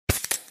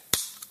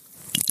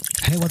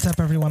Hey, what's up,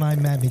 everyone?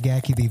 I'm Matt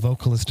McGachy, the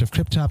vocalist of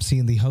Cryptopsy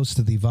and the host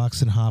of the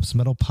Vox and Hops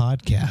Metal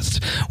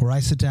Podcast, where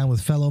I sit down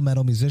with fellow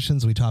metal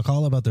musicians. We talk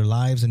all about their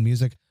lives and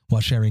music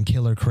while sharing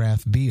killer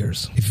craft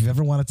beers. If you've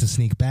ever wanted to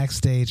sneak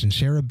backstage and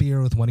share a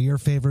beer with one of your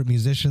favorite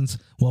musicians,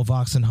 well,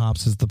 Vox and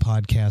Hops is the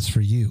podcast for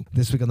you.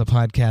 This week on the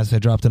podcast, I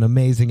dropped an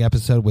amazing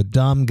episode with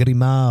Dom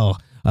Grimal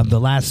of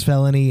The Last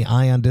Felony,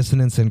 Ion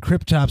Dissonance, and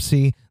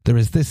Cryptopsy. There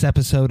is this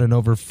episode and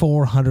over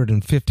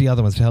 450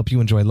 other ones to help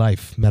you enjoy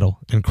life, metal,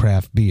 and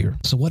craft beer.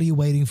 So what are you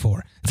waiting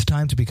for? It's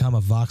time to become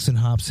a Vox and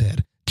Hops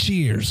head.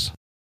 Cheers!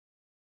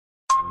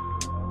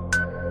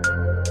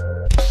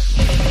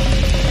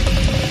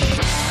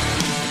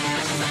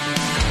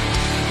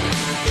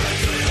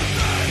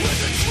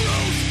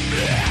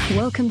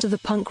 Welcome to the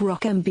Punk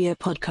Rock MBA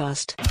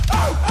podcast.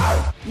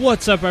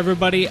 What's up,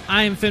 everybody?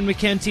 I am Finn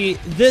McKenty.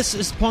 This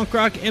is Punk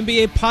Rock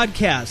MBA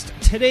podcast.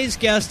 Today's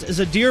guest is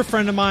a dear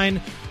friend of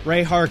mine,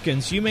 Ray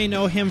Harkins. You may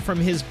know him from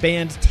his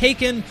band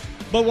Taken,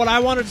 but what I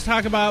wanted to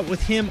talk about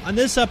with him on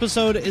this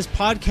episode is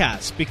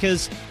podcasts,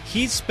 because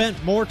he's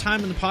spent more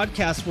time in the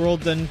podcast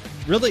world than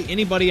really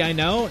anybody I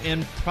know,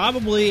 and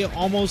probably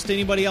almost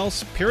anybody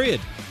else, period.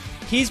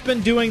 He's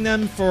been doing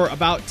them for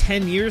about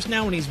 10 years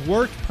now, and he's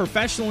worked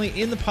professionally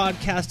in the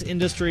podcast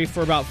industry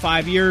for about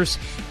 5 years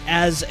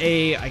as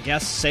a, I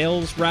guess,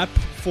 sales rep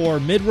for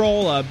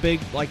Midroll, a big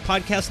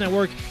podcast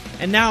network,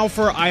 and now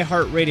for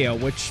iHeartRadio,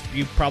 which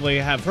you probably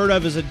have heard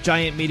of as a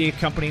giant media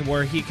company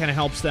where he kind of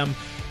helps them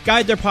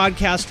guide their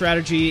podcast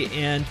strategy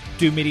and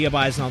do media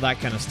buys and all that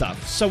kind of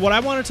stuff. So what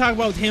I want to talk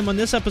about with him on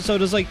this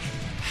episode is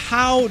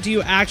how do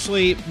you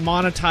actually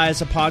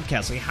monetize a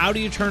podcast? How do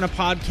you turn a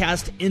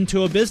podcast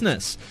into a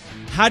business?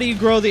 How do you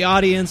grow the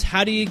audience?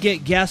 How do you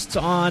get guests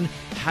on?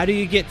 How do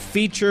you get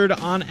featured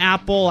on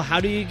Apple? How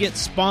do you get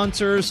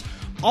sponsors?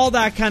 All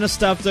that kind of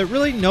stuff that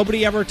really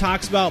nobody ever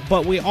talks about,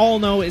 but we all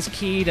know is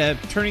key to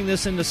turning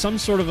this into some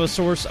sort of a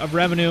source of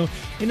revenue,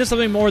 into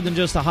something more than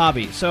just a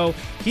hobby. So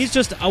he's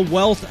just a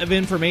wealth of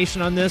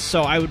information on this,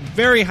 so I would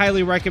very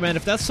highly recommend,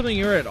 if that's something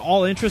you're at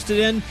all interested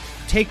in,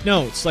 take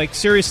notes.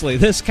 Seriously,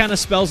 this kind of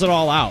spells it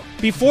all out.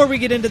 Before we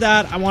get into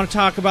that, I want to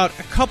talk about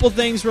a couple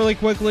things really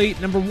quickly.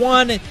 Number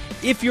one,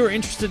 if you're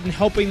interested in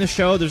helping the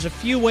show, there's a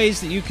few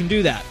ways that you can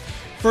do that.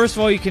 First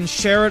of all, you can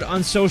share it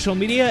on social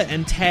media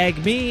and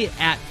tag me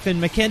at Finn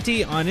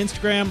McKenty on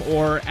Instagram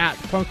or at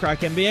Punk Rock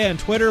MBA on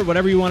Twitter,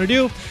 whatever you want to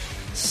do.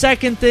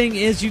 Second thing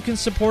is you can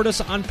support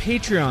us on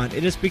Patreon.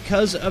 It is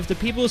because of the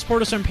people who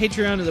support us on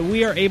Patreon that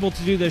we are able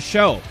to do this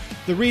show.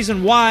 The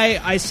reason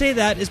why I say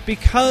that is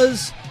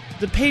because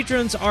the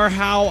patrons are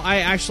how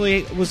I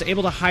actually was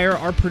able to hire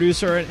our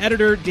producer and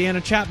editor,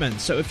 Deanna Chapman.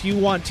 So if you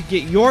want to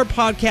get your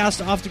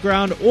podcast off the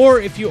ground,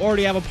 or if you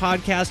already have a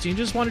podcast and you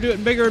just want to do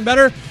it bigger and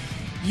better,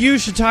 you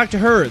should talk to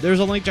her. There's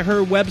a link to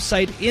her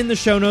website in the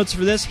show notes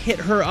for this. Hit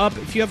her up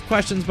if you have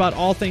questions about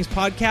all things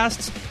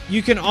podcasts.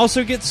 You can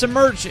also get some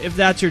merch if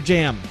that's your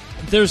jam.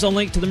 There's a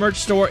link to the merch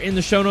store in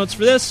the show notes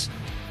for this.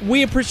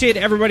 We appreciate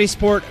everybody's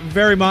support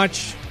very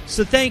much.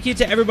 So thank you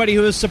to everybody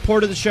who has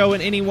supported the show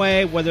in any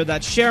way, whether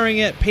that's sharing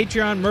it,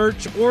 Patreon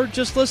merch, or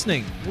just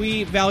listening.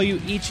 We value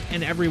each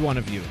and every one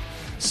of you.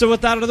 So with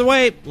that out of the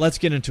way, let's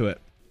get into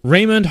it.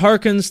 Raymond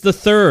Harkins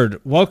III,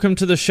 welcome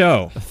to the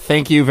show.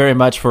 Thank you very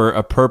much for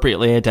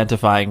appropriately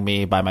identifying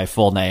me by my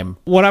full name.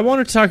 What I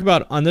wanted to talk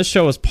about on this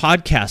show is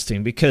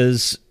podcasting,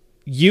 because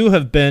you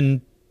have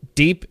been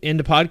deep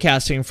into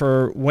podcasting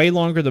for way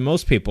longer than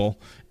most people,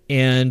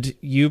 and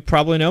you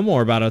probably know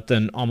more about it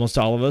than almost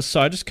all of us,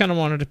 so I just kind of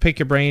wanted to pick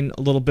your brain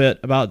a little bit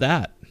about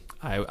that.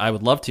 I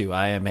would love to.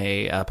 I am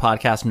a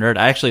podcast nerd.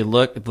 I actually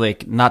looked,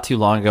 not too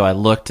long ago, I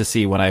looked to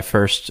see when I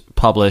first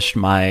published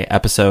my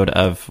episode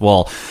of,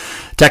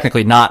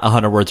 technically not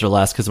 100 words or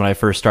less, because when I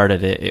first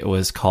started it, it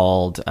was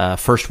called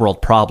First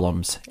World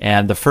Problems.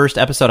 And the first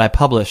episode I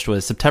published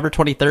was September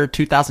 23rd,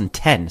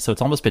 2010. So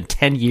it's almost been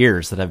 10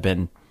 years that I've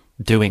been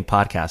doing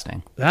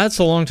podcasting. That's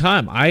a long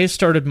time. I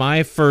started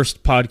my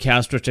first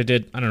podcast, which I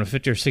did,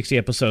 50 or 60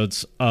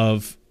 episodes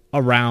of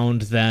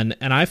around then,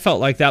 and I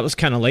felt like that was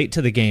kind of late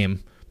to the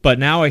game. But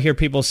now I hear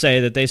people say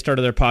that they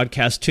started their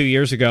podcast 2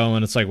 years ago,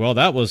 and it's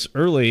that was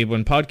early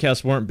when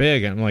podcasts weren't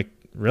big. And I'm like,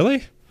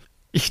 really?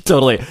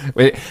 Totally.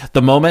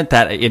 The moment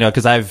that,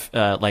 because I've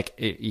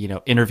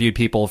interviewed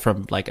people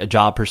from a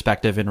job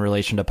perspective in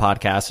relation to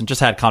podcasts, and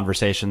just had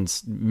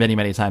conversations many,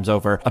 many times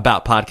over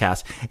about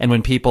podcasts. And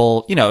when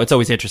people, it's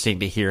always interesting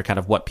to hear kind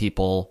of what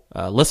people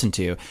listen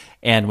to.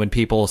 And when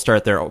people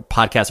start their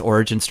podcast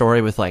origin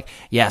story with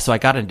so I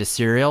got into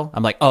cereal,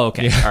 I'm like, oh,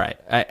 okay, yeah. All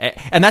right,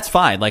 and that's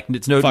fine.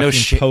 It's no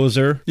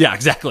poser. Yeah,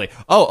 exactly.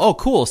 Oh,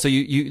 cool. So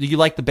you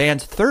like the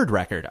band's third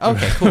record?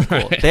 Okay, cool.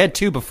 Right. They had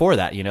two before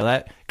that. You know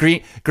that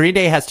Green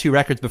Day has 2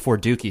 records before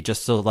Dookie,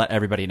 just to let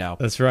everybody know.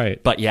 That's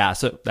right. But yeah,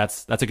 so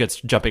that's a good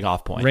jumping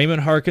off point.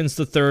 Raymond Harkins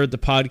III, the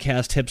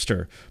podcast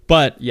hipster.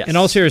 But yes, in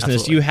all seriousness,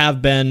 absolutely. You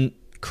have been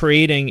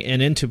creating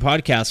and into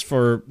podcasts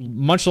for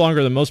much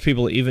longer than most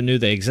people even knew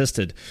they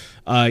existed.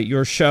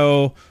 Your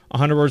show,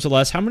 100 words or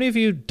less, how many have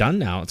you done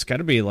now? It's got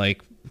to be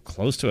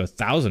close to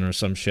 1,000 or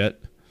some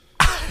shit.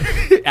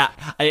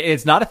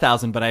 It's not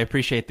 1,000, but I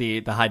appreciate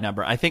the high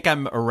number. I think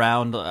I'm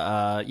around,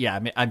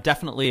 I'm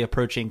definitely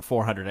approaching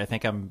 400. I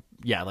think I'm,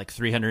 like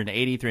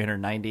 380,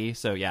 390.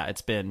 So yeah,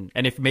 it's been,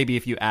 and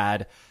if you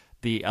add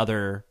the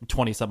other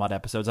 20 some odd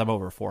episodes, I'm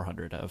over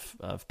 400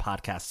 of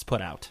podcasts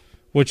put out.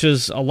 Which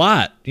is a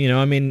lot.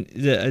 I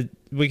mean,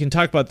 we can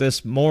talk about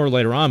this more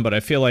later on, but I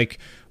feel like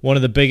one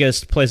of the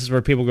biggest places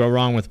where people go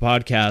wrong with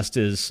podcast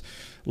is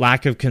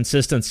lack of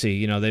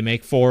consistency. They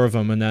make 4 of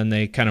them and then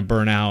they kind of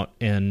burn out,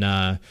 and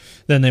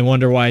then they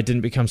wonder why it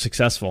didn't become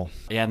successful.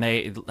 Yeah, and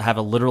they have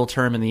a literal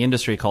term in the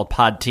industry called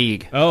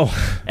podteague. Oh.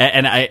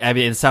 And I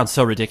mean, it sounds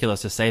so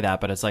ridiculous to say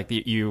that, but it's like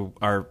you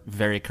are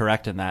very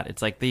correct in that.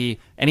 It's like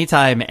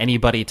anytime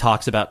anybody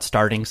talks about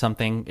starting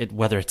something,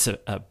 whether it's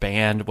a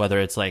band, whether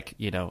it's like,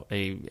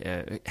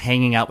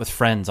 hanging out with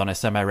friends on a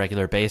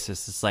semi-regular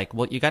basis, it's like,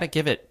 well, you got to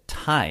give it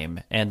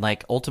time. And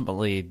like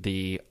ultimately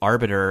the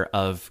arbiter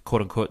of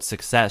quote unquote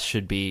success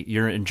should be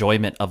your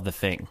enjoyment of the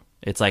thing.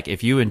 It's like,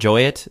 if you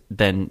enjoy it,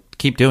 then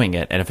keep doing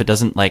it. And if it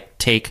doesn't like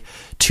take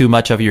too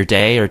much of your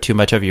day or too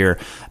much of your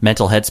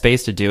mental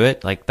headspace to do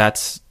it, like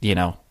that's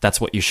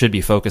what you should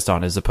be focused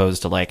on, as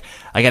opposed to like,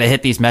 I got to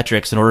hit these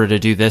metrics in order to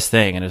do this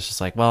thing. And it's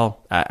just like,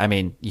 well, I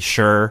mean,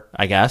 sure,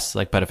 I guess,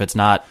 like, but if it's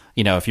not,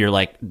 if you're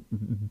like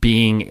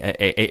being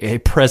a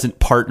present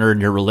partner in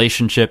your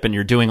relationship and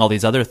you're doing all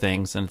these other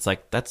things, and it's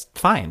like, that's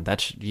fine.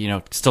 That's,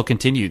 still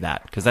continue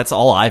that, because that's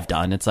all I've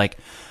done. It's like,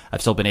 I've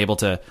still been able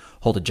to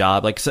hold a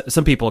job. Like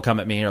some people come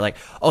at me and are like,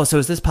 oh, so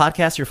is this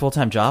podcast your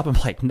full-time job? I'm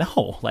like,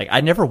 no, like I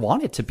never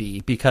want it to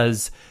be,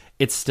 because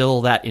it's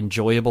still that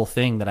enjoyable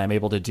thing that I'm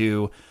able to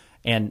do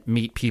and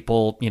meet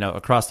people,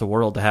 across the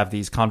world to have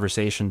these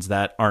conversations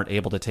that aren't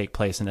able to take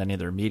place in any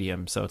other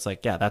medium. So it's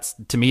like, yeah,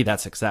 to me,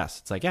 that's success.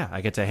 It's like, yeah,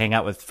 I get to hang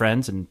out with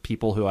friends and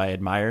people who I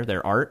admire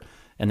their art,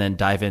 and then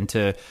dive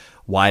into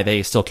why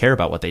they still care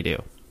about what they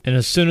do. And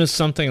as soon as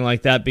something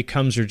like that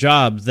becomes your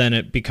job, then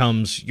it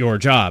becomes your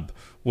job,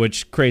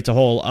 which creates a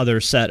whole other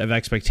set of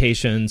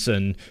expectations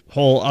and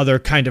whole other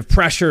kind of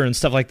pressure and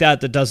stuff like that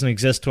doesn't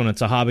exist when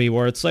it's a hobby,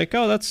 where it's like,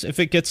 oh, that's, if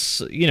it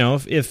gets,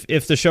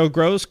 if the show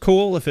grows,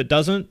 cool. If it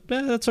doesn't,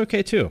 that's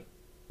okay too.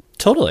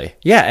 Totally.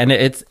 Yeah.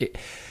 And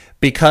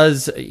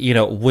because,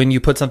 when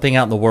you put something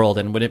out in the world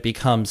and when it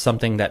becomes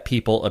something that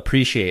people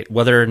appreciate,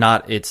 whether or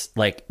not it's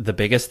like the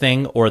biggest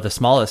thing or the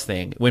smallest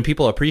thing, when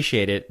people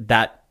appreciate it,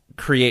 that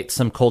creates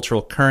some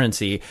cultural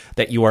currency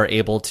that you are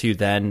able to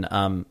then,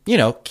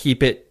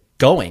 keep it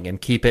going and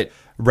keep it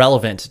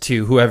relevant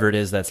to whoever it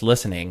is that's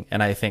listening.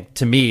 And I think,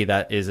 to me,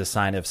 that is a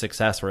sign of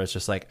success, where it's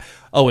just like,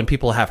 oh, when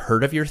people have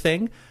heard of your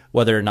thing,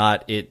 whether or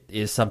not it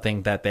is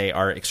something that they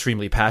are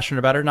extremely passionate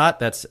about or not,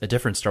 that's a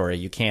different story.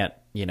 You can't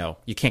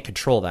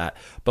control that.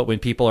 But when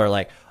people are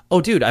like, oh,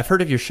 dude, I've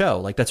heard of your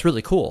show. Like, that's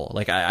really cool.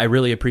 Like, I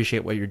really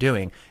appreciate what you're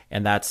doing.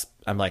 And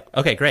I'm like,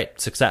 okay,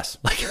 great, success.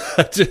 Like,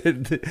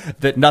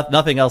 that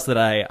nothing else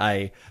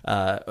that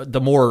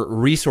the more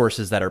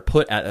resources that are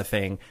put at a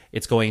thing,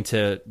 it's going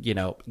to,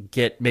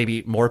 get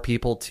maybe more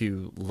people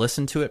to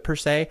listen to it per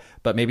se,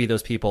 but maybe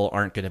those people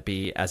aren't going to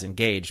be as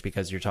engaged,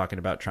 because you're talking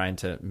about trying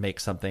to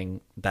make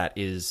something that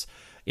is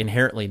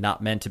inherently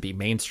not meant to be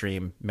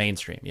mainstream,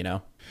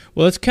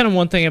 Well, that's kind of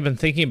one thing I've been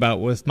thinking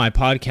about with my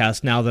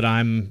podcast now that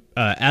I'm,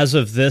 as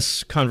of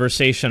this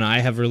conversation, I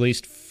have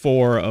released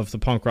 4 of the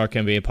Punk Rock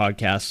MBA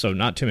podcasts, so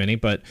not too many,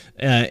 but,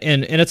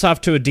 and it's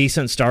off to a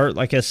decent start.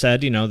 Like I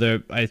said,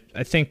 I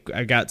think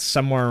I got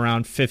somewhere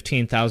around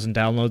 15,000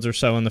 downloads or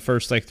so in the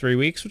first 3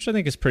 weeks, which I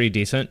think is pretty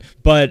decent,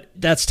 but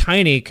that's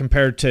tiny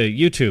compared to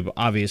YouTube,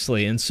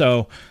 obviously. And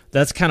so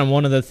that's kind of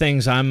one of the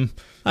things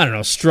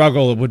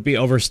struggle would be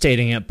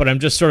overstating it, but I'm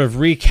just sort of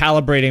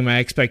recalibrating my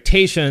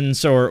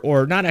expectations,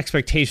 or not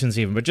expectations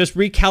even, but just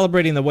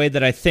recalibrating the way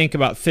that I think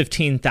about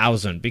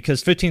 15,000,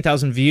 because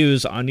 15,000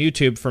 views on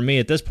YouTube for me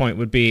at this point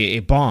would be a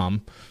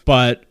bomb.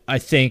 But I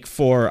think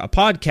for a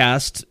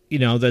podcast,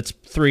 that's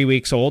 3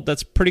 weeks old,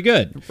 that's pretty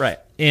good. Right.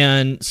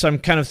 And so I'm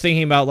kind of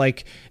thinking about,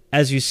 like,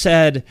 as you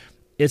said,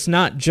 it's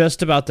not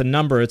just about the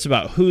number, it's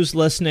about who's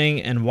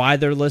listening and why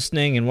they're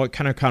listening and what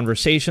kind of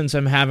conversations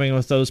I'm having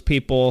with those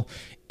people.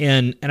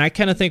 And I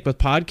kind of think with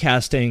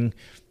podcasting,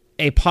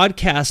 a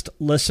podcast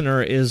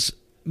listener is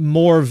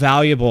more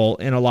valuable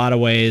in a lot of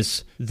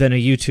ways than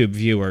a YouTube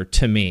viewer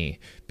to me,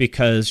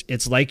 because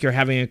it's like you're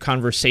having a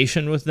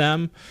conversation with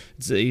them.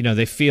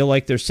 They feel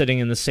like they're sitting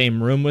in the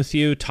same room with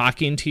you,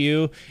 talking to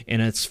you,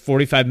 and it's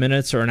 45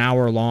 minutes or an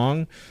hour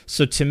long.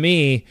 So to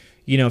me,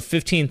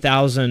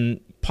 15,000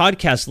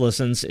 podcast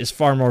listens is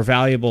far more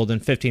valuable than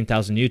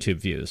 15,000 YouTube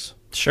views.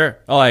 Sure.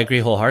 Oh, I agree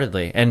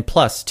wholeheartedly. And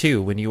plus,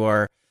 too, when you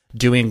are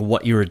doing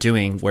what you are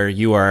doing, where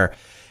you are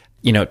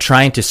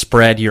trying to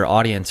spread your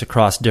audience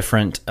across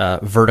different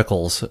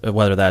verticals,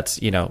 whether that's,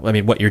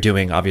 what you're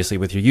doing obviously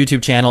with your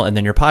YouTube channel and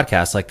then your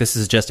podcast. Like, this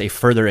is just a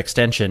further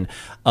extension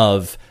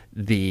of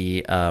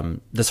the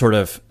sort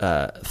of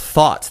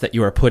thoughts that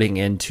you are putting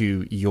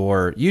into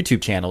your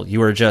YouTube channel.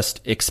 You are just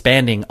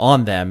expanding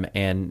on them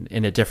and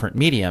in a different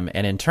medium.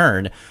 And in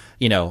turn,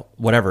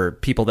 whatever,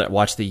 people that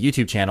watch the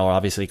YouTube channel are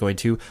obviously going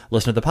to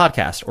listen to the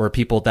podcast, or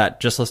people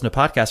that just listen to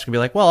podcasts can be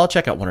like, well, I'll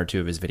check out one or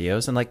two of his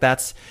videos. And like,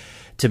 that's,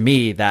 to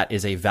me, that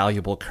is a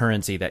valuable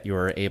currency that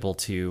you're able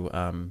to,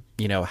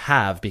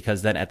 have,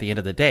 because then at the end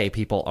of the day,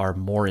 people are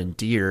more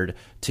endeared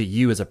to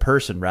you as a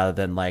person rather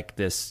than like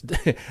this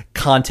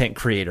content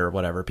creator or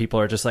whatever. People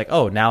are just like,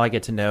 oh, now I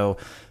get to know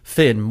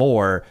Finn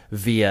more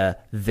via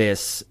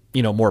this,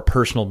 more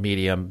personal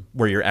medium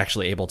where you're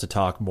actually able to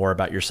talk more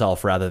about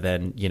yourself rather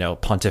than,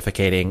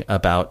 pontificating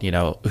about,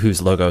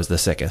 whose logo is the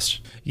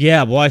sickest.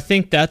 Yeah, well, I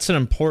think that's an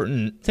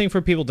important thing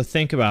for people to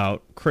think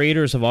about.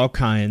 Creators of all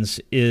kinds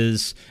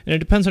is, and it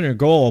depends on your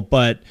goal,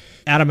 but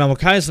Adam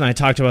Elmukais and I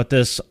talked about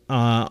this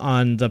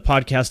on the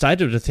podcast I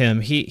did with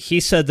him. He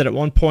said that at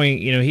one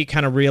point, he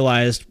kind of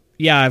realized,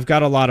 yeah, I've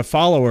got a lot of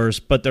followers,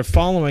 but they're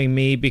following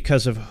me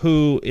because of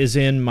who is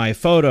in my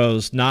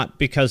photos, not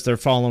because they're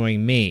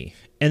following me.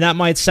 And that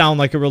might sound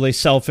like a really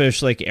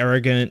selfish, like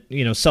arrogant,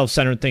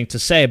 self-centered thing to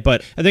say,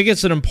 but I think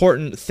it's an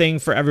important thing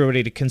for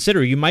everybody to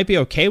consider. You might be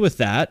okay with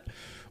that,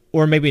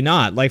 or maybe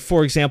not. Like,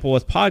 for example,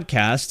 with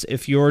podcasts,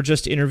 if you're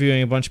just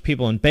interviewing a bunch of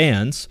people in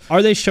bands,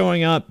 are they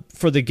showing up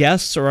for the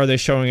guests or are they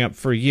showing up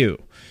for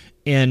you?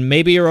 And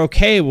maybe you're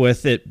okay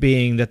with it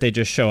being that they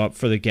just show up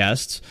for the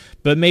guests,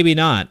 but maybe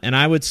not. And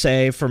I would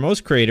say for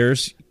most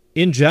creators,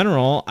 in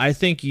general, I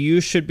think you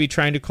should be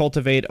trying to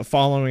cultivate a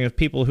following of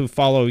people who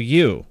follow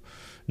you,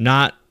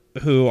 not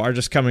who are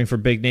just coming for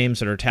big names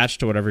that are attached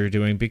to whatever you're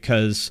doing,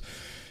 because,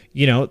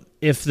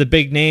 if the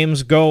big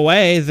names go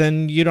away,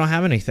 then you don't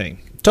have anything.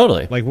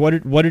 Totally. Like,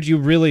 what did you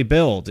really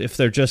build if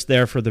they're just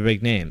there for the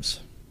big names?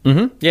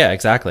 Mm-hmm. Yeah,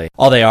 exactly.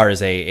 All they are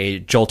is a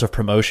jolt of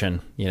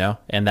promotion,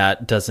 and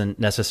that doesn't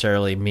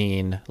necessarily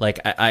mean, like,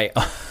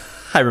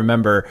 I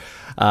remember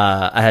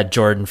I had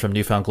Jordan from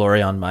Newfound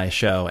Glory on my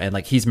show, and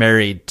like, he's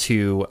married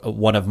to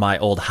one of my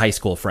old high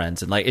school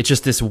friends, and like, it's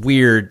just this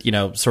weird,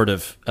 sort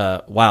of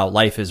wow,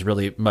 life is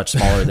really much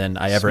smaller than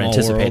I ever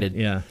anticipated.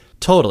 World. Yeah.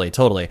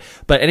 Totally.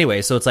 But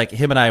anyway, so it's like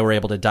him and I were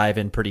able to dive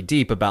in pretty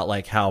deep about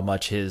like how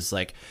much his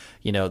like,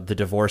 the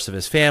divorce of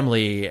his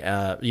family,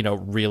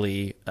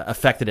 really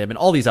affected him and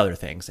all these other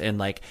things. And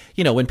like,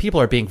 when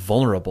people are being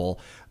vulnerable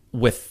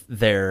with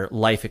their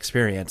life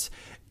experience,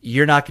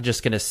 you're not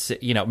just going to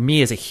sit,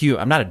 me as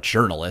I'm not a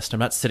journalist. I'm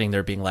not sitting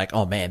there being like,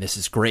 oh man, this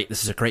is great.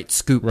 This is a great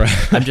scoop.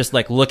 Right. I'm just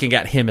like looking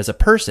at him as a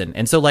person.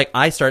 And so like,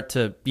 I start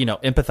to,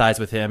 empathize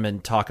with him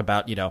and talk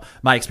about,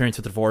 my experience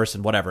with divorce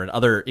and whatever and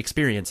other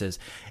experiences.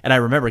 And I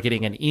remember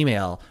getting an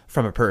email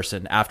from a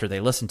person after they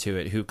listened to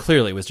it who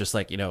clearly was just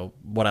like,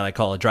 what I like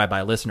call a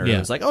drive-by listener. Yeah. Who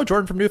was like, oh,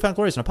 Jordan from Newfound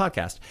Glory is on a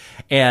podcast.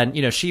 And,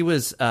 she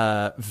was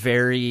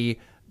very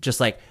just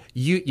like,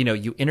 you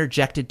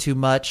interjected too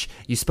much.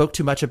 You spoke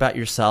too much about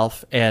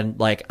yourself. And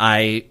like,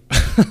 I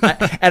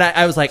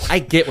was like, I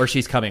get where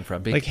she's coming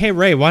from. Like, hey,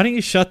 Ray, why don't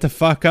you shut the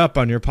fuck up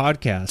on your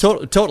podcast?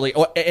 Totally.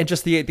 And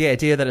just the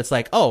idea that it's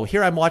like, oh,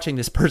 here I'm watching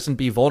this person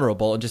be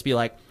vulnerable and just be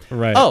like,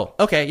 right. Oh,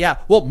 okay. Yeah.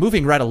 Well,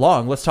 moving right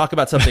along, let's talk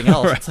about something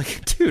else. Right. It's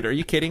like, dude, are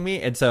you kidding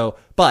me? And so,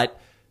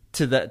 but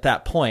to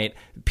that point,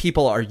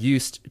 people are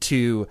used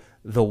to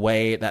the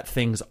way that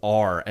things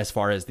are as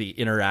far as the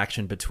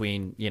interaction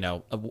between,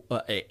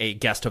 a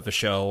guest of the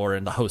show or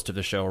in the host of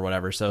the show or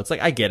whatever. So it's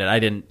like, I get it. I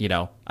didn't,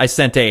 I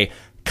sent a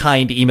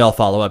kind email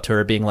follow-up to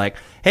her being like,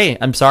 hey,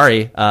 I'm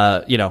sorry.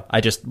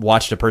 I just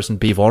watched a person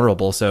be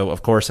vulnerable. So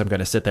of course I'm going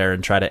to sit there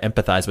and try to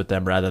empathize with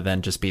them rather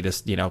than just be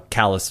this,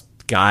 callous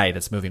guy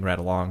that's moving right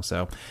along.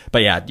 So,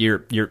 but yeah,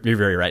 you're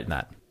very right in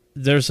that.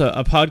 There's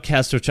a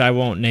podcast, which I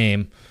won't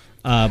name,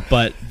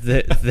 but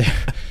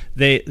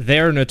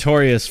they're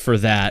notorious for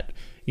that.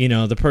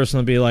 The person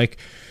will be like,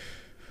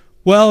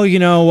 well,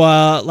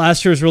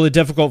 last year was really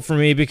difficult for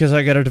me because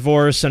I got a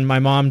divorce and my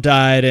mom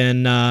died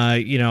and,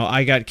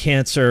 I got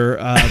cancer,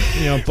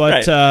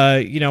 but,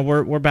 right.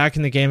 We're back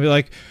in the game. Be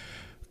like,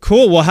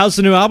 cool. Well, how's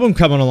the new album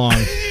coming along?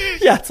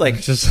 Yeah, it's like,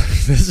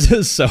 this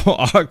is so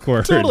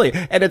awkward. Totally.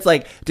 And it's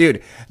like,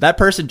 dude, that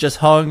person just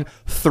hung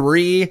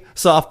 3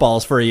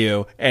 softballs for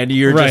you and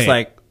you're right. Just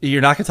like,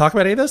 you're not going to talk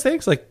about any of those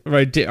things? Like,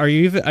 right. Are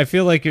you even, I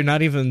feel like you're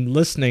not even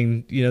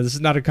listening. This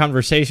is not a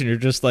conversation. You're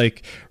just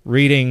like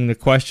reading the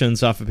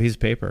questions off a piece of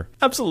paper.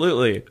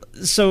 Absolutely.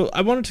 So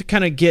I wanted to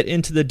kind of get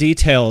into the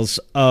details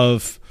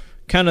of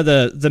kind of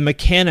the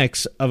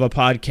mechanics of a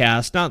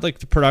podcast, not like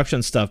the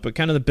production stuff, but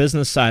kind of the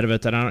business side of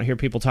it that I don't hear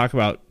people talk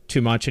about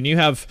too much. And you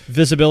have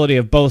visibility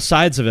of both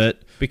sides of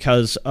it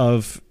because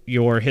of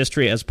your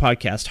history as a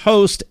podcast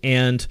host.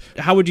 And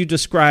how would you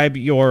describe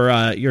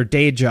your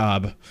day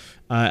job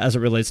as it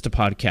relates to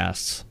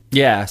podcasts?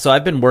 Yeah, so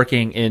I've been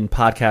working in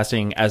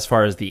podcasting as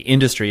far as the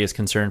industry is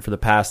concerned for the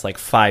past like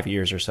 5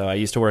 years or so. I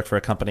used to work for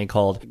a company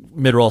called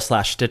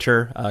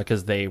Midroll/Stitcher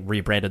because they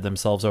rebranded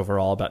themselves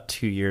overall about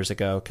 2 years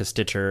ago, because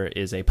Stitcher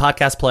is a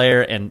podcast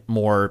player and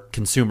more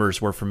consumers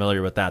were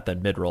familiar with that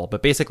than Midroll.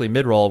 But basically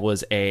Midroll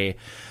was a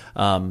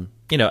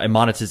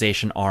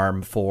monetization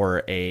arm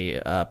for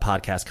a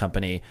podcast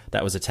company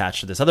that was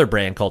attached to this other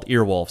brand called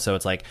Earwolf. So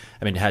it's like,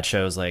 I mean, it had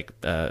shows like,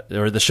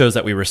 or the shows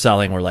that we were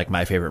selling were like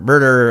My Favorite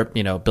Murder,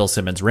 Bill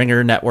Simmons'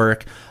 Ringer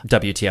Network,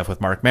 WTF with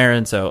Mark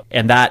Maron. So,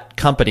 and that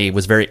company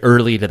was very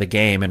early to the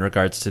game in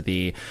regards to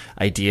the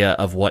idea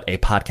of what a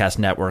podcast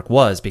network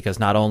was, because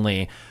not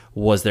only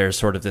was there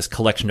sort of this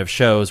collection of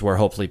shows where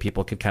hopefully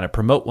people could kind of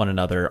promote one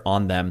another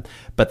on them,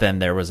 but then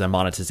there was a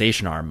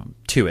monetization arm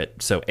to it.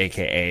 So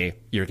AKA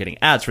you're getting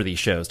ads for these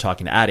shows,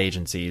 talking to ad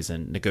agencies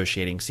and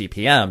negotiating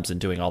CPMs and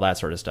doing all that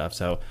sort of stuff.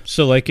 So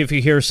like if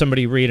you hear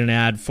somebody read an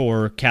ad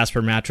for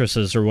Casper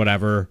mattresses or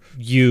whatever,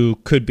 you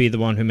could be the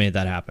one who made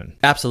that happen.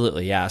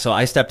 Absolutely. Yeah. So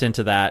I stepped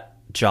into that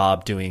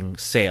job doing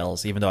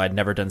sales, even though I'd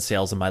never done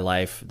sales in my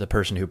life. The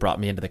person who brought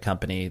me into the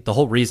company, the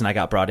whole reason I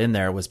got brought in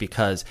there was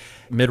because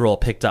Midroll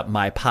picked up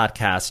my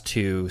podcast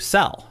to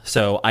sell.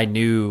 So I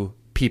knew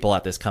people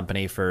at this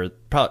company for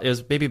probably, it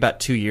was maybe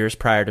about 2 years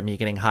prior to me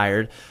getting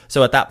hired.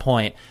 So at that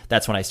point,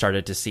 that's when I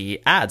started to see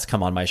ads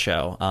come on my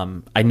show.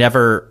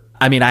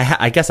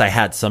 I guess I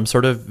had some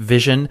sort of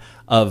vision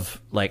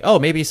of like, oh,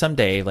 maybe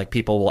someday like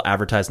people will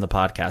advertise in the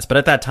podcast. But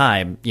at that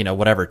time,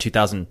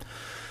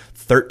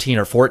 2013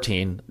 or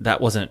 14,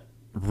 that wasn't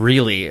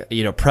really,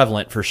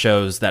 prevalent for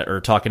shows that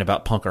are talking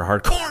about punk or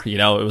hardcore.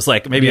 It was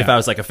like, maybe if I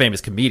was like a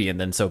famous comedian,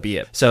 then so be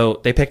it. So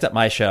they picked up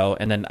my show,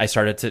 and then I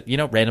started to,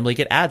 randomly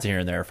get ads here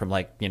and there from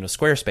like,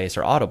 Squarespace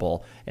or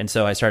Audible. And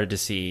so I started to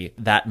see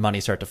that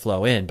money start to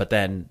flow in. But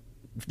then,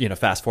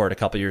 fast forward a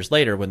couple years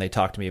later, when they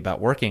talked to me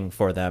about working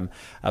for them,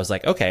 I was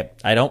like, okay,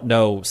 I don't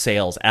know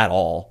sales at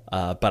all,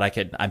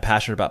 but I'm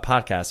passionate about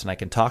podcasts and I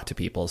can talk to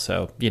people.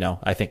 So,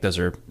 I think those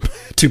are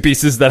two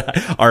pieces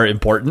that are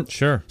important.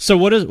 Sure. So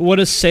what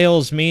does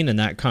sales mean in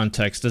that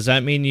context? Does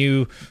that mean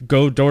you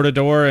go door to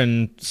door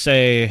and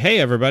say, hey,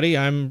 everybody,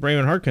 I'm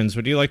Raymond Harkins.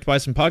 Would you like to buy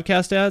some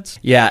podcast ads?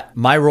 Yeah.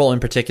 My role in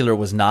particular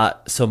was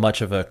not so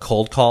much of a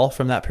cold call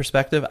from that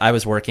perspective. I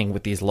was working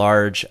with these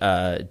large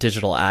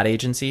digital ad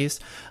agencies.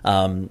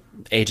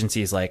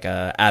 Agencies like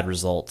Ad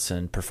Results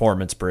and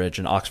Performance Bridge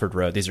and Oxford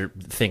Road. These are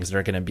things that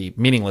are going to be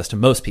meaningless to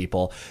most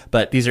people,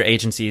 but these are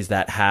agencies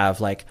that have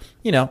like,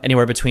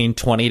 anywhere between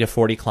 20 to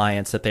 40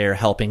 clients that they're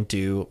helping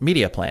do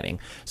media planning.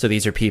 So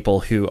these are people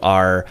who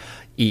are,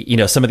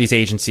 some of these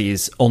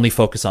agencies only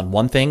focus on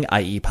one thing,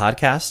 i.e.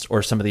 podcasts,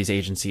 or some of these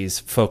agencies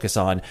focus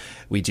on,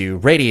 we do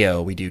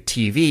radio, we do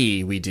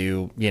TV, we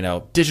do,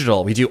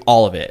 digital, we do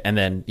all of it. And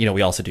then,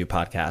 we also do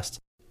podcasts.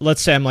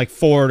 Let's say I'm like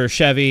Ford or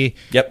Chevy,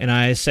 yep, and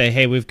I say,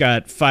 hey, we've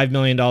got $5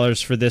 million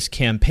for this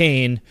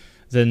campaign,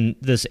 then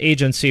this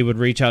agency would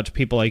reach out to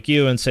people like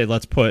you and say,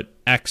 let's put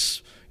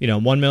X,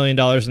 $1 million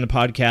into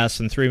podcasts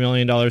and $3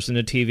 million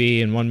into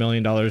TV and $1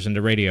 million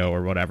into radio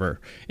or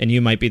whatever. And you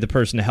might be the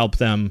person to help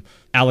them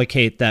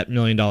allocate that $1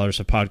 million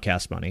of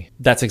podcast money.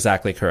 That's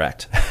exactly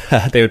correct.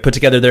 They would put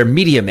together their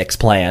media mix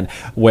plan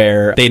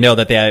where they know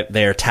that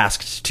they're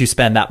tasked to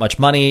spend that much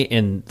money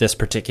in this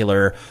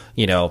particular,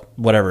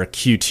 whatever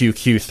Q2,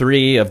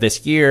 Q3 of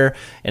this year.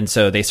 And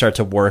so they start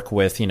to work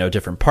with,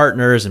 different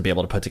partners and be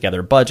able to put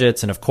together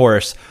budgets. And of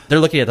course, they're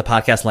looking at the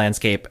podcast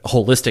landscape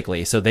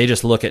holistically. So they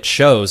just look at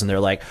shows and they're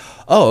like,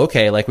 oh,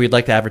 okay, like we'd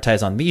like to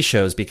advertise on these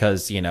shows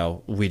because,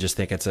 we just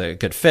think it's a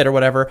good fit or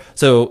whatever.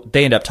 So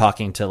they end up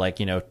talking to like,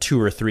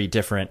 2 or 3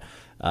 different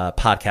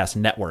podcast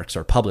networks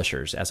or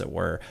publishers, as it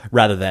were,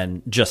 rather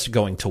than just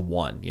going to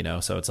one,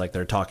 so it's like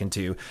they're talking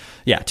to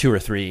 2 or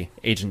 3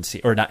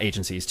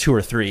 2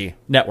 or 3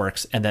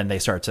 networks, and then they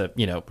start to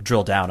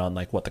drill down on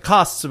like what the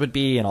costs would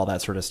be and all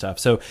that sort of stuff.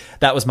 So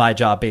that was my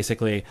job,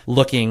 basically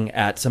looking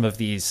at some of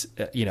these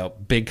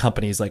big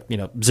companies like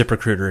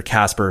ZipRecruiter,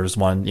 Casper's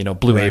one,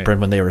 Blue Right. Apron,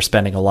 when they were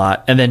spending a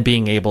lot, and then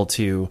being able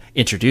to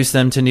introduce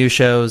them to new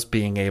shows,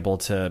 being able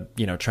to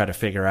try to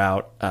figure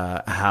out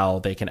how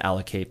they can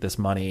allocate this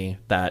money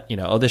that,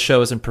 this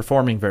show isn't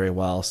performing very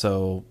well,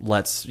 so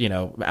let's,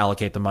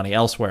 allocate the money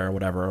elsewhere or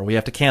whatever, or we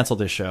have to cancel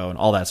this show and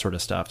all that sort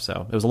of stuff.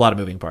 So it was a lot of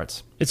moving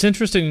parts. It's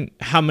interesting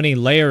how many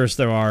layers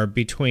there are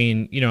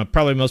between,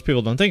 probably most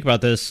people don't think about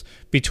this,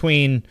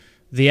 between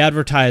the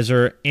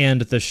advertiser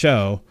and the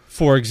show.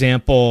 For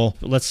example,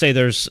 let's say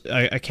there's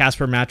a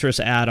Casper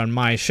mattress ad on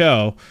my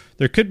show.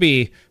 There could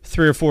be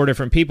 3 or 4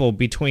 different people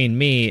between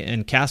me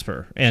and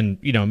Casper. And,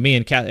 me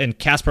and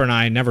Casper and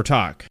I never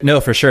talk.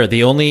 No, for sure.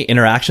 The only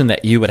interaction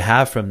that you would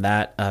have from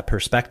that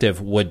perspective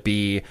would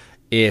be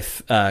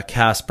if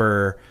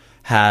Casper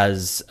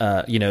has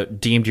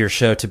deemed your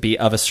show to be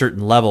of a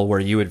certain level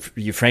where you would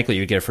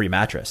get a free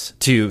mattress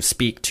to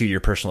speak to your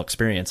personal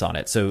experience on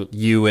it. So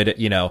you would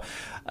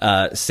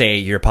say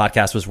your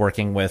podcast was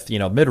working with,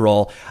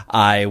 mid-roll,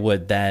 I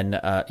would then,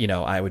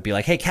 I would be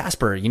like, hey,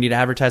 Casper, you need to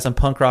advertise on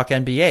Punk Rock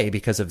NBA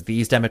because of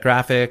these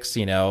demographics.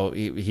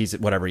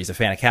 He's a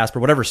fan of Casper,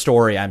 whatever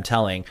story I'm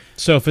telling.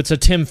 So if it's a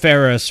Tim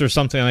Ferriss or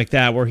something like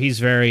that, where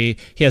he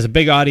has a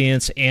big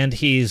audience and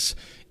he's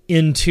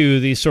into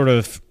these sort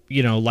of,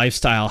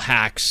 lifestyle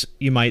hacks,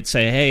 you might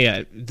say,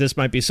 hey, this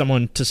might be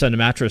someone to send a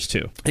mattress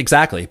to.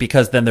 Exactly,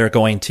 because then they're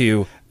going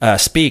to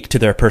speak to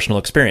their personal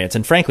experience.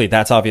 And frankly,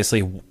 that's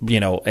obviously,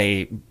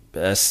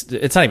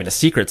 it's not even a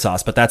secret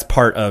sauce, but that's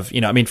part of,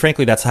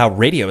 frankly, that's how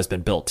radio has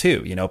been built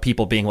too.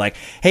 People being like,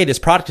 hey, this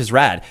product is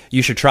rad,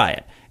 you should try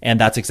it. And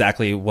that's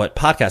exactly what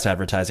podcast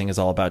advertising is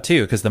all about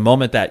too. Because the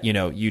moment that,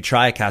 you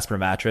try a Casper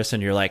mattress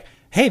and you're like,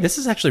 hey, this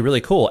is actually really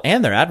cool,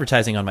 and they're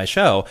advertising on my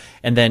show.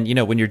 And then,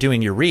 when you're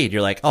doing your read,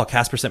 you're like, oh,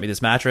 Casper sent me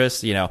this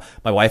mattress.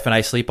 My wife and I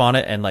sleep on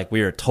it, and like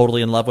we are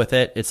totally in love with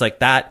it. It's like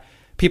that.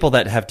 People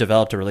that have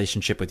developed a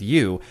relationship with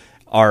you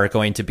are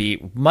going to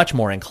be much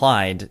more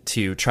inclined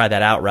to try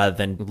that out rather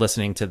than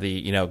listening to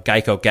the,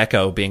 Geico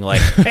Gecko being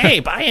like, hey,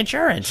 buy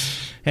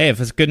insurance. Hey,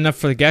 if it's good enough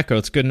for the Gecko,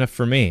 it's good enough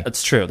for me.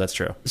 That's true. That's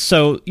true.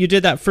 So you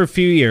did that for a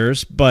few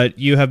years, but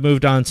you have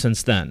moved on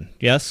since then,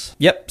 yes?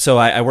 Yep. So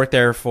I worked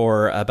there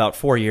for about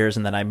 4 years,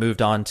 and then I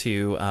moved on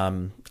to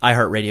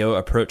iHeartRadio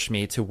approached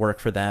me to work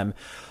for them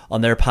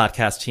on their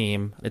podcast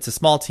team. It's a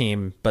small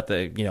team, but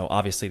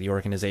obviously the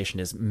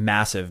organization is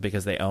massive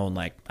because they own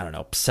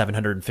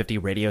 750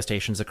 radio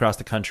stations across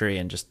the country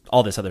and just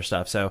all this other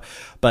stuff. So,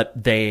 but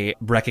they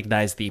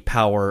recognize the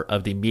power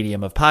of the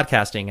medium of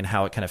podcasting and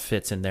how it kind of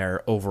fits in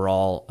their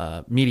overall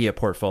media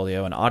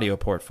portfolio and audio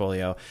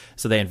portfolio.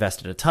 So they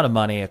invested a ton of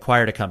money,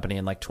 acquired a company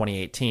in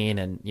 2018,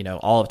 and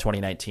all of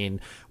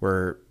 2019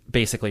 were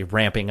basically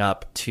ramping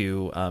up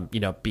to,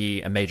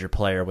 be a major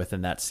player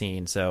within that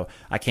scene. So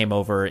I came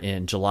over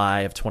in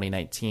July of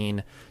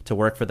 2019 to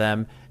work for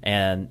them.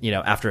 And,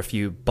 after a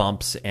few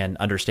bumps and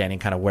understanding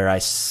kind of where I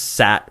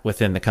sat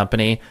within the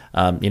company,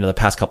 the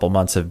past couple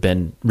months have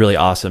been really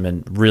awesome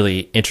and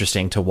really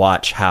interesting to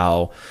watch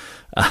how,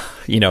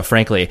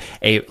 frankly,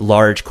 a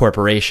large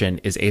corporation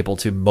is able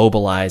to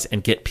mobilize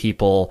and get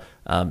people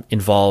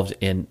involved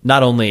in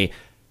not only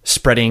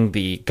spreading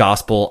the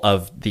gospel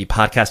of the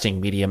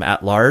podcasting medium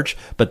at large,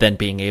 but then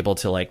being able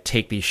to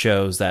take these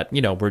shows that,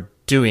 were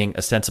doing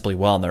ostensibly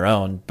well on their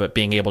own, but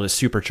being able to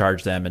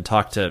supercharge them and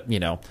talk to,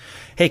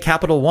 hey,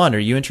 Capital One, are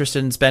you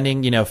interested in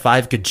spending, $5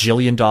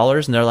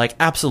 gajillion? And they're like,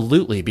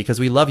 absolutely, because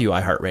we love you,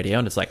 iHeartRadio.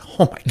 And it's like,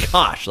 oh my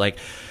gosh,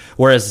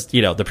 whereas,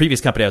 the previous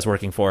company I was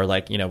working for,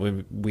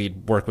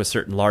 we'd work with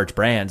certain large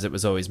brands, it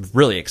was always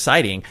really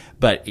exciting,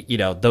 but,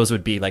 those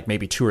would be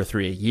maybe 2 or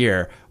 3 a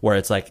year, where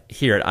it's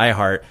here at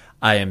iHeart,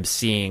 I am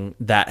seeing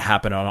that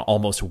happen on an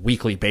almost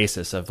weekly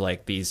basis of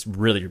these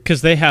really...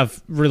 Because they have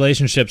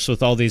relationships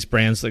with all these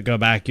brands that go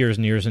back years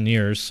and years and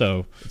years,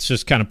 so it's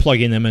just kind of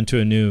plugging them into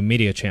a new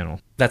media channel.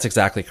 That's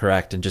exactly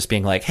correct. And just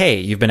being like, hey,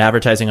 you've been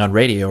advertising on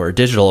radio or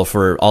digital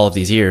for all of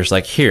these years.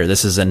 Here,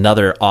 this is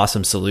another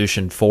awesome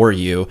solution for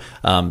you.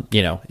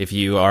 If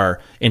you are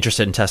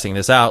interested in testing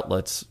this out,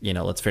 let's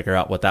figure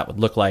out what that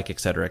would look like, et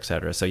cetera, et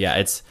cetera. So yeah,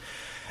 it's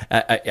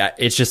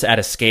just at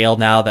a scale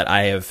now that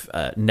I have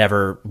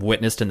never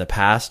witnessed in the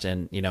past.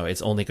 And,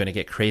 it's only going to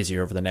get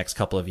crazier over the next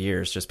couple of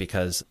years just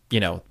because,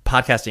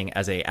 podcasting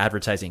as a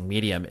advertising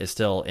medium is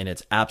still in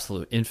its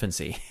absolute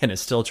infancy and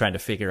is still trying to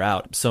figure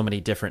out so many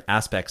different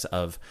aspects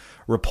of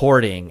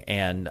reporting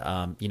and,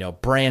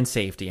 brand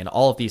safety and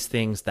all of these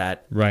things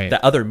that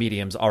other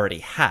mediums already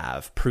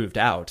have proved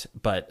out.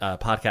 But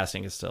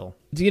podcasting is still...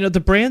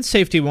 The brand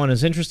safety one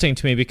is interesting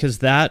to me because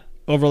that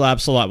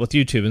overlaps a lot with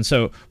YouTube. And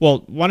so, why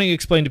don't you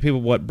explain to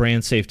people what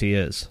brand safety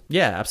is?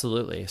 Yeah,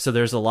 absolutely. So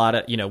there's a lot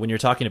of, when you're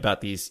talking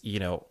about these,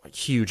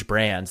 huge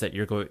brands that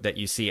that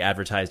you see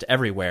advertised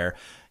everywhere,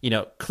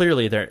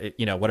 clearly they're,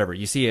 whatever,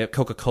 you see a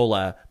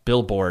Coca-Cola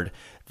billboard,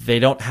 they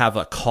don't have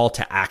a call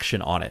to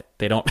action on it.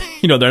 They don't,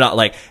 they're not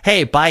like,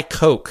 hey, buy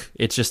Coke.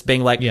 It's just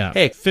being like,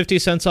 hey, 50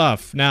 cents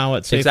off now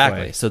at Safeway.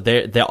 Exactly. So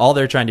they all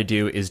they're trying to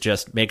do is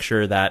just make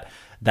sure that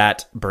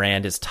that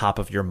brand is top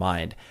of your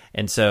mind.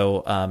 And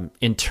so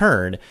in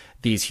turn,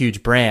 these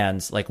huge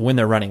brands, when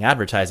they're running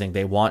advertising,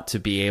 they want to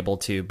be able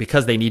to,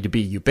 because they need to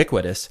be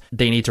ubiquitous,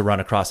 they need to run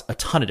across a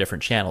ton of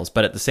different channels.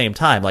 But at the same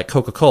time,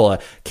 Coca-Cola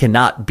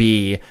cannot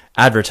be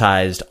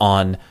advertised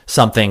on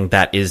something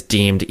that is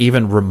deemed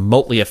even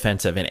remotely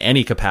offensive in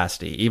any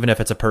capacity, even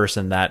if it's a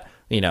person that,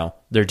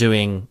 they're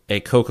doing a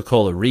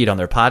Coca-Cola read on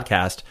their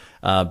podcast,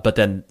 but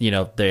then,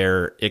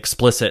 they're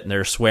explicit and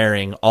they're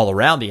swearing all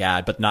around the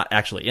ad, but not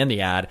actually in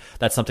the ad.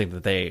 That's something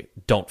that they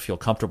don't feel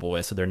comfortable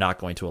with, so they're not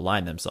going to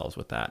align themselves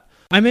with that.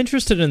 I'm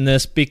interested in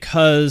this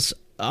because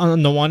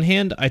on the one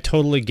hand, I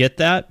totally get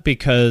that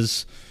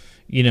because,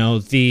 the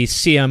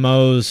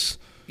CMO's,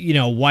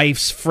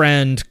 wife's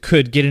friend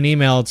could get an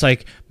email. It's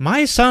like,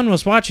 my son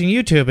was watching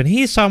YouTube and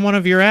he saw one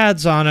of your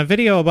ads on a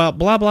video about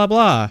blah, blah,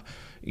 blah.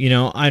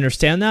 I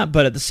understand that.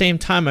 But at the same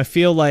time, I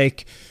feel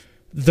like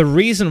the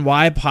reason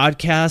why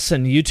podcasts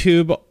and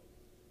YouTube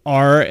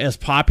are as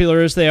popular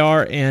as they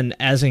are and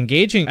as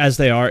engaging as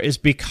they are is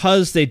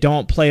because they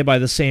don't play by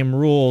the same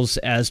rules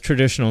as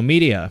traditional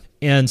media.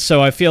 And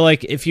so I feel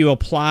like if you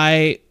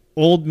apply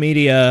old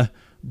media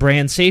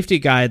brand safety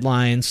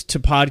guidelines to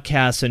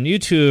podcasts and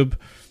YouTube,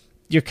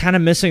 you're kind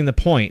of missing the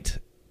point.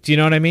 Do you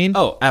know what I mean?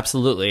 Oh,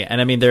 absolutely. And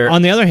I mean, they're...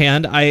 On the other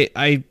hand,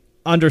 I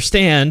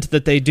understand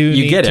that they do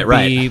need to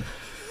be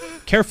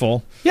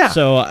careful. Yeah.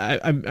 So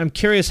I'm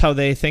curious how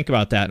they think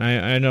about that. And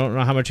I don't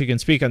know how much you can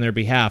speak on their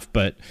behalf,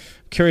 but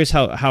curious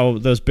how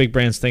those big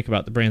brands think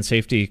about the brand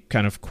safety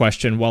kind of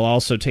question while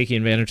also taking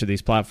advantage of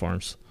these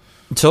platforms.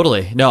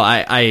 Totally. No,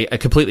 I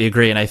completely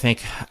agree. And I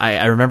think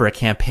I remember a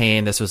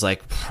campaign. This was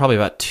like probably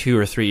about 2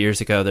 or 3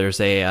 years ago. There's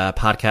a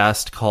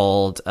podcast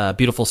called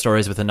Beautiful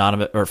Stories with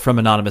from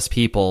Anonymous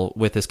People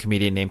with this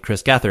comedian named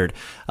Chris Gethard.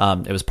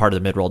 It was part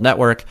of the Midroll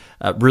Network.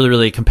 Really,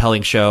 really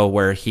compelling show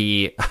where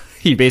he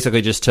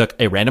basically just took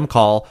a random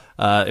call.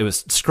 It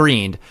was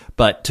screened,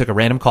 but took a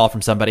random call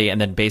from somebody,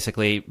 and then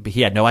basically he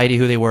had no idea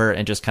who they were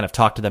and just kind of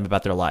talked to them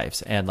about their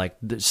lives. And like,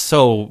 there's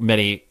so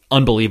many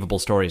unbelievable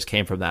stories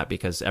came from that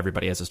because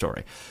everybody has a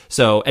story.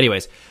 So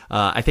anyways,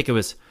 I think it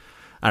was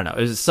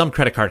some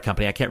credit card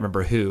company. I can't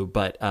remember who,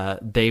 but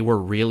they were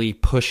really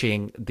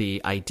pushing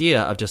the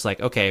idea of just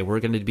like, okay, we're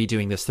going to be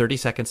doing this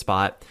 30-second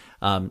spot.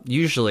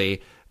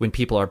 Usually when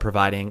people are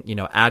providing,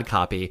 ad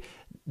copy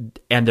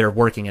and they're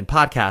working in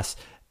podcasts,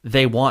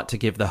 they want to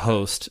give the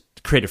host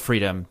creative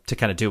freedom to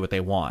kind of do what they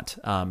want.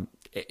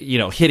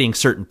 Hitting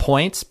certain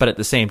points, but at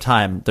the same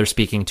time, they're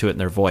speaking to it in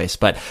their voice.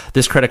 But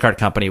this credit card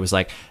company was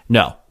like,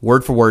 no,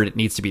 word for word, it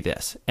needs to be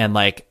this. And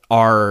like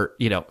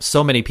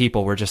so many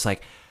people were just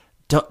like,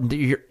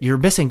 you're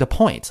missing the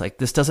point. Like,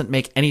 this doesn't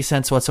make any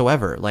sense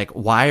whatsoever. Like,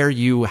 why are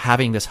you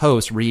having this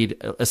host read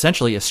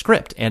essentially a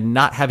script and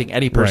not having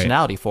any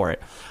personality for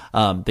it?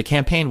 The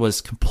campaign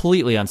was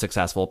completely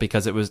unsuccessful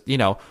because it was,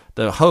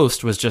 the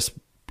host was just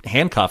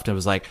handcuffed and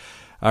was like,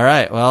 all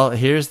right, well,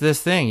 here's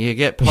this thing. You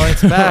get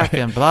points back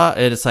and blah.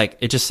 And it's like,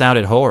 it just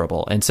sounded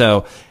horrible. And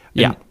so,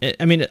 yeah. And,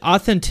 I mean,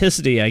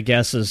 authenticity, I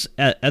guess, is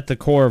at the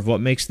core of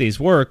what makes these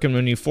work. And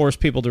when you force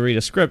people to read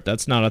a script,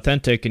 that's not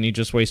authentic and you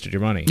just wasted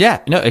your money. Yeah,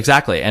 no,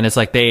 exactly. And it's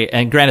like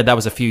and granted, that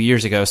was a few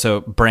years ago,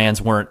 so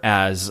brands weren't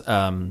as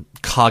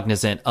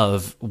cognizant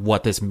of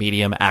what this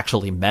medium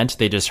actually meant.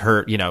 They just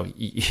heard,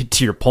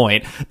 to your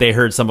point, they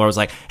heard someone was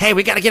like, hey,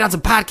 we got to get on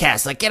some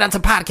podcasts. Like, get on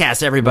some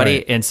podcasts, everybody.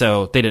 Right. And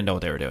so they didn't know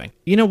what they were doing.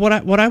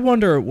 What I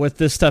wonder with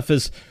this stuff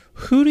is,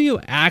 who do you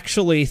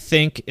actually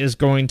think is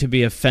going to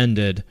be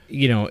offended?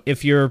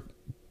 If you're,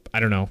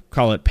 I don't know,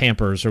 call it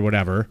Pampers or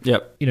whatever.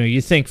 Yep.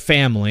 You think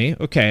family.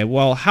 Okay,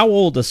 well, how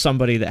old is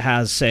somebody that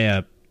has,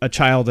 say, a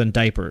child in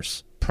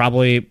diapers?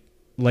 Probably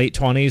late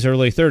 20s,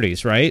 early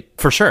 30s, right?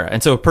 For sure.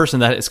 And so a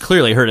person that has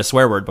clearly heard a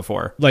swear word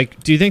before.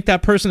 Like, do you think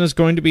that person is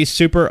going to be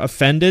super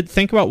offended?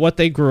 Think about what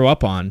they grew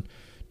up on.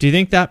 Do you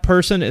think that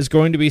person is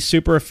going to be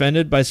super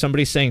offended by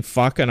somebody saying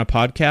fuck on a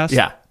podcast?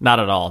 Yeah,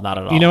 not at all. Not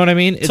at all. You know what I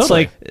mean? It's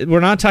totally. Like,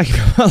 we're not talking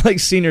about like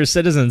senior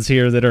citizens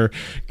here that are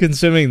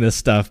consuming this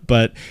stuff.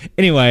 But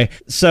anyway,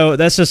 so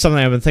that's just something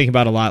I've been thinking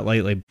about a lot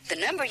lately. The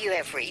number you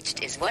have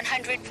reached is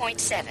 100.7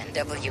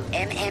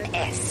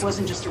 WMMS. It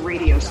wasn't just a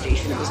radio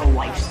station, it was a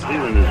lifestyle.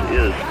 Cleveland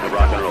is a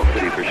rock and roll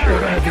city for sure.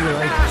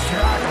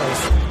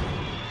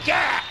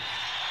 Get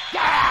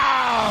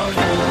down!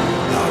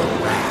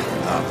 The Wrath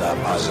of the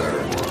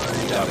Buzzard.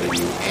 WMMS.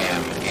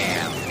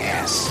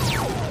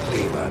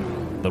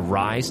 Cleveland. The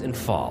rise and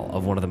fall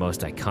of one of the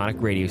most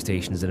iconic radio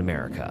stations in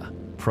America.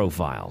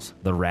 Profiles.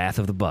 The Wrath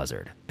of the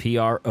Buzzard.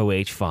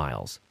 PROH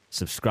Files.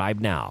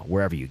 Subscribe now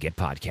wherever you get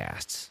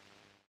podcasts.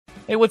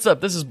 Hey, what's up?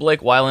 This is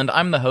Blake Weiland.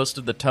 I'm the host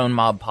of the Tone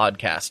Mob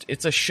Podcast.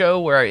 It's a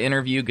show where I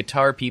interview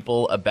guitar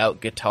people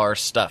about guitar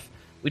stuff.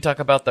 We talk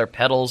about their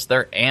pedals,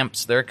 their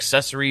amps, their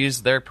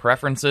accessories, their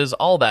preferences,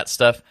 all that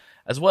stuff,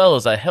 as well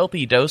as a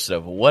healthy dose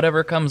of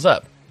whatever comes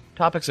up.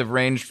 Topics have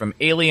ranged from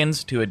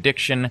aliens to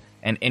addiction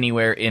and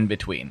anywhere in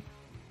between.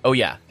 Oh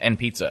yeah, and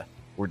pizza.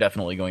 We're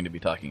definitely going to be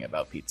talking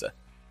about pizza.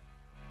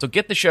 So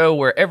get the show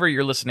wherever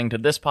you're listening to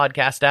this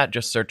podcast at.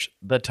 Just search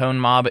The Tone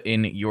Mob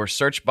in your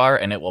search bar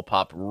and it will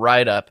pop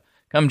right up.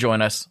 Come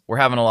join us. We're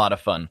having a lot of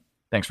fun.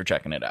 Thanks for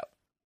checking it out.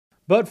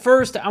 But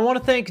first, I want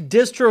to thank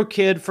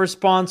DistroKid for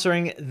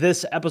sponsoring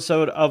this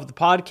episode of the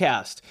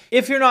podcast.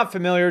 If you're not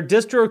familiar,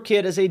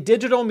 DistroKid is a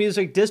digital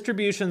music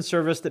distribution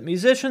service that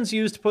musicians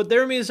use to put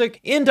their music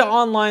into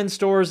online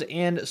stores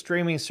and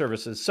streaming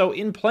services. So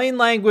in plain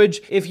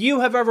language, if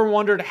you have ever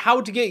wondered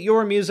how to get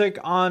your music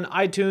on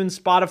iTunes,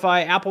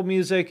 Spotify, Apple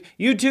Music,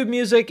 YouTube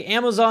Music,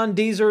 Amazon,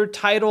 Deezer,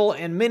 Tidal,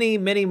 and many,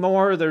 many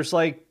more, there's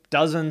like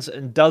dozens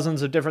and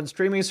dozens of different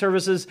streaming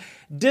services.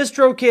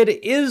 DistroKid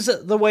is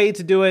the way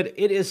to do it.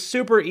 It is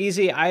super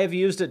easy. I have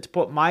used it to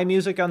put my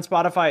music on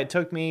Spotify. It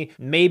took me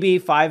maybe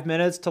 5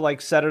 minutes to like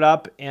set it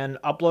up and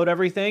upload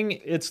everything.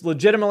 It's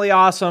legitimately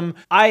awesome.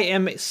 I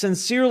am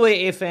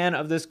sincerely a fan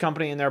of this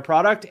company and their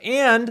product.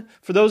 And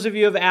for those of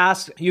you who have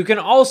asked, you can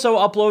also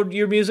upload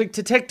your music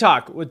to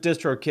TikTok with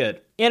DistroKid.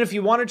 And if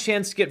you want a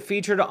chance to get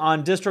featured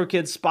on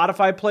DistroKid's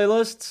Spotify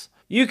playlists,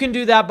 You can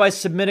do that by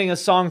submitting a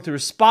song through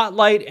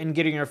Spotlight and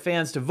getting your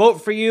fans to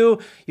vote for you.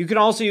 You can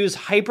also use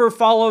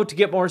Hyperfollow to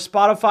get more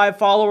Spotify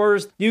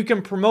followers. You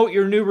can promote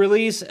your new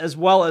release as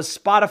well as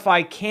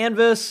Spotify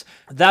Canvas.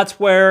 That's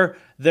where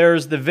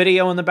there's the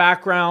video in the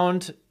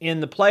background in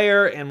the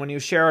player, and when you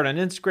share it on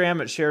Instagram,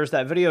 it shares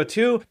that video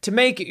too to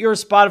make your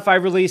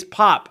Spotify release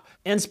pop.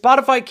 And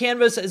Spotify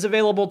Canvas is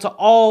available to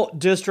all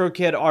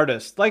DistroKid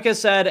artists. Like I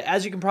said,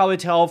 as you can probably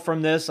tell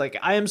from this,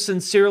 I am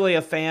sincerely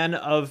a fan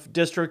of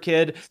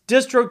DistroKid.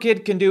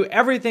 DistroKid can do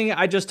everything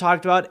I just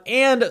talked about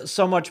and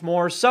so much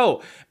more.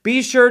 So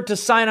be sure to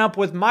sign up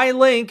with my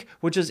link,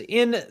 which is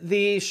in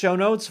the show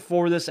notes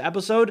for this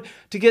episode,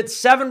 to get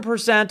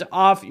 7%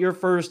 off your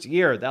first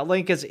year. That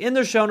link is in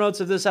the show notes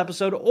of this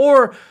episode,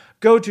 or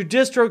go to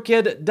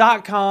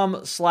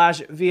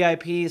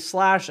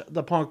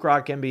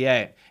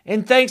distrokid.com/VIP/thepunkrockmba.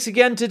 And thanks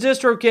again to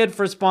DistroKid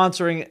for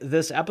sponsoring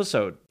this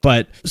episode.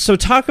 But so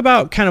talk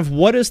about kind of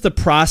what is the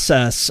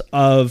process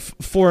of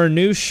for a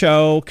new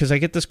show, because I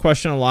get this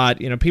question a lot.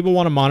 People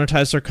want to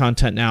monetize their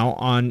content now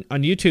on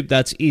YouTube.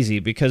 That's easy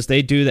because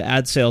they do the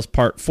ad sales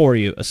part for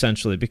you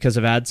essentially because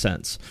of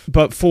AdSense.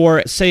 But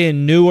for say a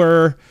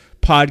newer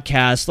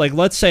podcast, like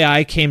let's say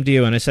I came to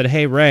you and I said,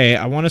 "Hey Ray,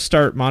 I want to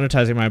start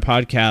monetizing my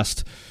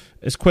podcast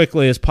as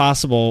quickly as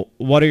possible.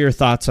 What are your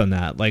thoughts on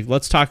that?"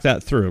 Let's talk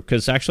that through,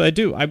 because actually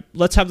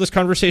let's have this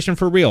conversation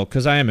for real,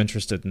 because I am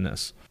interested in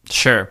this.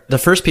 Sure. The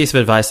first piece of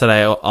advice that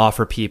I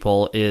offer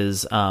people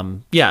is,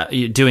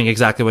 doing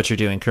exactly what you're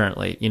doing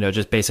currently,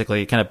 just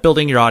basically kind of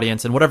building your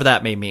audience and whatever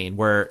that may mean,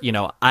 where,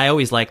 I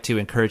always like to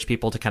encourage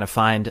people to kind of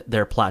find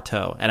their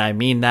plateau. And I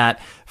mean that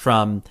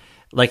from,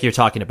 like you're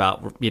talking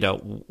about,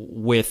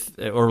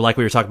 or like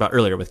we were talking about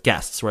earlier with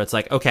guests, where it's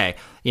like, okay,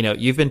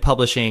 you've been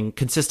publishing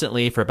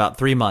consistently for about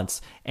 3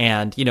 months.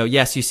 And,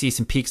 yes, you see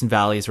some peaks and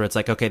valleys where it's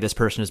like, okay, this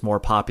person is more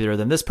popular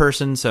than this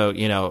person. So,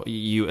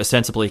 you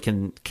ostensibly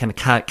can kind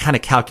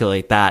of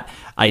calculate that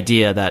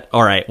idea that,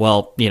 all right,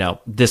 well,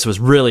 this was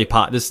really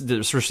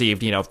this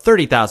received,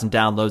 30,000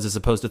 downloads as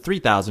opposed to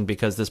 3,000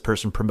 because this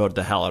person promoted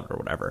the hell out of it or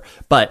whatever.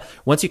 But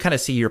once you kind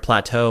of see your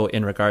plateau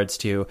in regards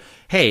to,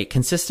 hey,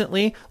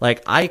 consistently,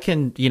 I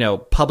can,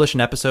 publish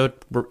an episode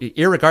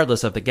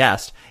irregardless of the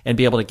guest and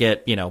be able to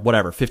get,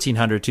 whatever,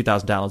 1,500,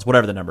 2,000 downloads,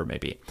 whatever the number may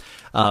be.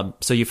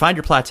 So you find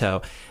your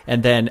plateau,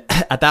 and then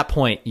at that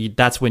point,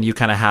 that's when you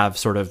kind of have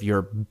sort of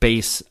your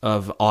base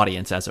of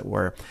audience, as it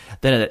were.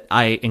 Then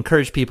I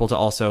encourage people to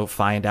also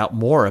find out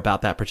more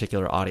about that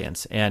particular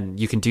audience. And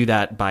you can do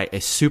that by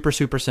a super,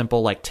 super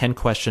simple,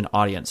 10-question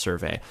audience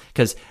survey.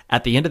 Because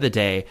at the end of the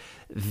day,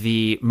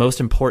 the most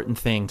important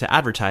thing to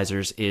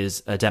advertisers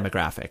is a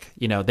demographic.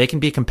 They can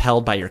be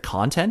compelled by your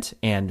content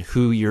and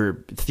who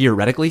you're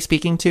theoretically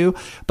speaking to,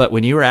 but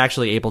when you are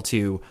actually able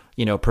to,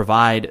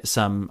 provide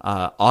some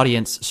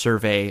audience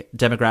survey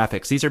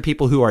demographics, these are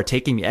people who are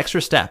taking the extra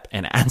step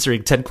and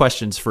answering 10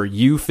 questions for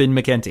you, Finn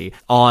McKenty,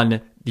 on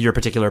your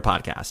particular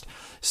podcast.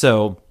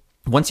 So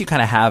once you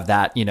kind of have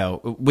that,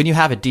 when you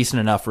have a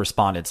decent enough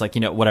respondents,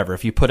 whatever,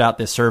 if you put out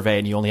this survey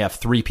and you only have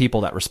 3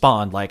 people that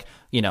respond,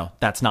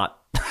 that's not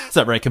it's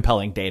not very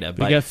compelling data.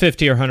 But you get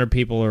 50 or 100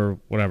 people or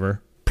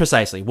whatever.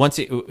 Precisely.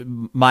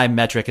 My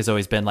metric has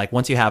always been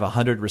once you have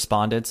 100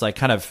 respondents,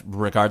 kind of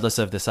regardless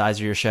of the size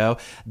of your show,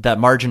 that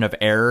margin of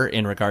error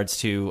in regards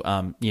to,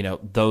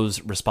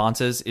 those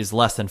responses is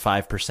less than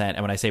 5%.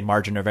 And when I say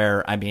margin of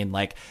error, I mean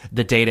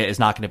the data is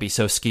not going to be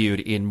so skewed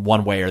in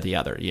one way or the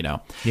other,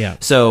 Yeah.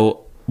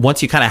 So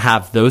once you kind of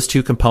have those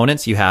two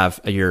components, you have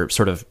your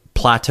sort of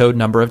plateaued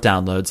number of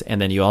downloads,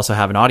 and then you also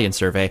have an audience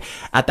survey.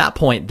 At that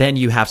point, then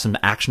you have some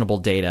actionable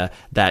data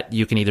that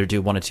you can either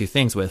do one of two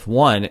things with.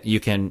 One, you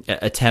can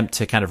attempt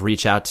to kind of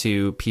reach out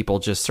to people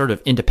just sort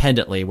of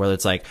independently, where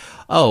it's like,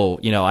 oh,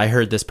 I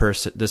heard this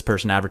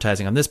person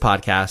advertising on this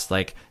podcast,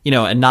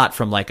 and not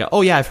from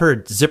oh yeah, I've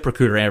heard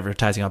ZipRecruiter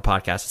advertising on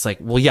podcasts. It's like,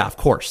 well, yeah, of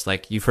course,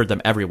 you've heard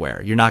them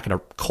everywhere. You're not going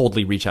to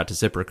coldly reach out to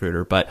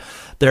ZipRecruiter, but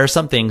there are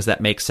some things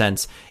that make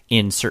sense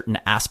in certain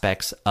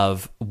aspects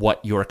of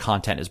what your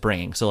content is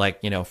bringing. So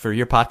for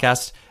your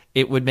podcast,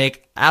 it would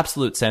make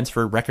absolute sense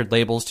for record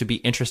labels to be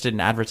interested in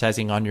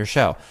advertising on your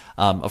show.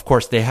 Of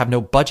course, they have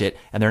no budget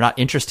and they're not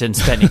interested in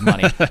spending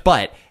money.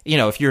 But,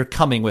 if you're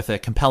coming with a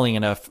compelling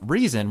enough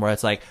reason where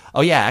it's like,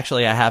 oh yeah,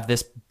 actually I have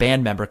this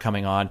band member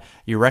coming on,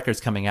 your record's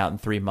coming out in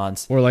 3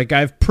 months. Or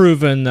I've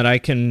proven that I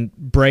can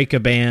break a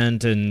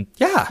band and,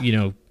 yeah,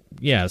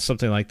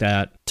 something like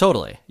that.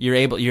 Totally. You're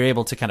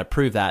able to kind of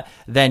prove that.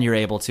 Then you're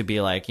able to be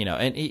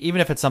and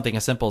even if it's something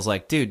as simple as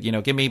dude,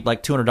 give me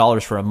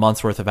 $200 for a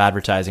month's worth of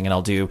advertising and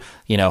I'll do,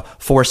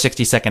 4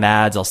 60-second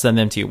ads. I'll send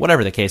them to you,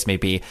 whatever the case may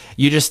be.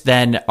 You just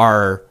then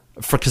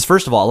because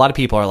first of all, a lot of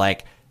people are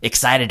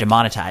excited to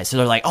monetize. So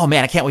they're like, oh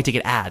man, I can't wait to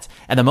get ads.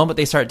 And the moment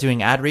they start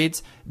doing ad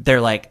reads,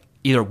 they're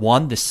either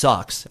 1, this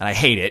sucks and I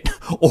hate it,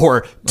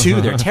 or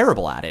 2, they're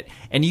terrible at it.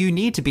 And you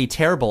need to be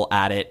terrible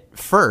at it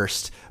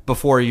first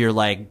before you're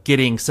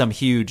getting some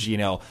huge,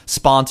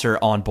 sponsor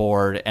on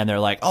board and they're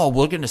like, oh,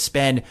 we're going to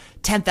spend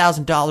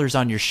 $10,000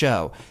 on your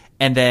show.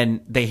 and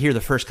then they hear the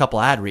first couple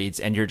ad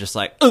reads and you're just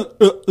like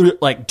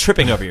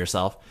tripping over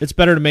yourself. It's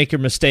better to make your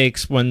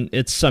mistakes when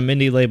it's some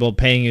indie label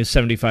paying you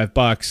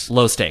 $75,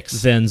 low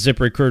stakes, than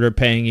ZipRecruiter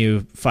paying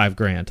you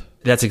 $5,000.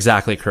 That's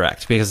exactly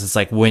correct, because it's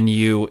like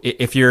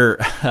if you're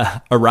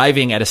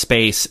arriving at a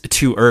space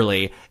too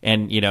early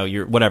and,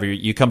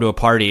 you come to a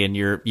party and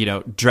you're,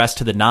 dressed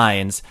to the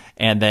nines,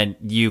 and then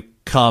you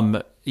come,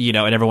 and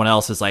everyone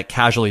else is like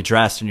casually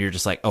dressed and you're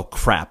just like, oh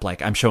crap,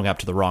 like I'm showing up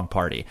to the wrong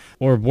party.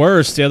 Or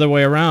worse, the other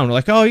way around.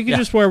 Like, oh, you can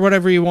just wear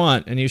whatever you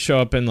want, and you show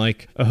up in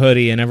like a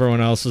hoodie and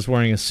everyone else is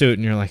wearing a suit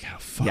and you're like, oh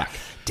fuck. Yeah.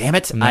 Damn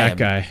it. I'm that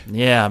guy.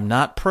 Yeah, I'm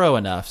not pro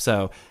enough.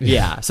 So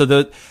yeah.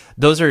 So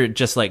those are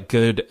just like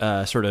good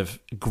sort of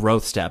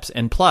growth steps.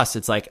 And plus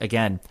it's like,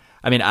 again,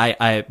 I mean,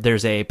 I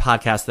there's a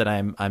podcast that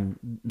I'm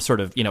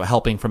sort of,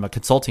 helping from a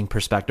consulting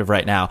perspective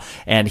right now.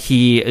 And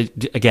he,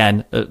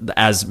 again,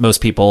 as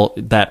most people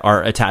that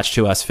are attached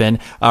to us, Finn,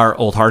 are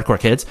old hardcore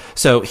kids.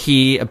 So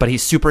but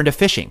he's super into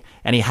fishing,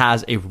 and he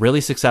has a really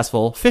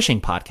successful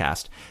fishing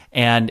podcast.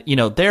 And,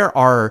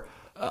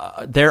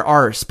 there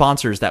are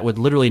sponsors that would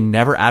literally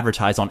never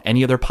advertise on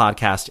any other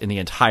podcast in the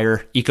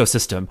entire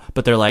ecosystem,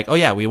 but they're like, oh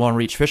yeah, we want to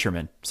reach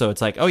fishermen. So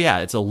it's like, oh yeah,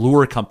 it's a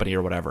lure company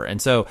or whatever.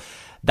 And so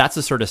that's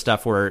the sort of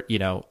stuff where,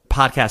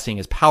 podcasting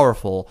is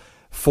powerful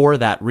for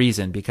that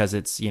reason, because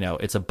it's,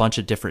 it's a bunch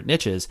of different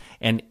niches,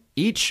 and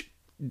each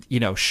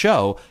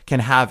show can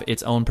have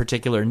its own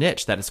particular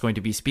niche that it's going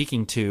to be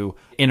speaking to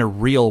in a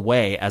real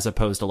way, as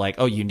opposed to like,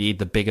 oh, you need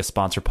the biggest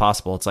sponsor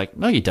possible. It's like,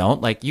 no, you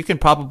don't. Like, you can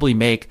probably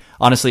make,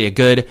 honestly, a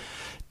good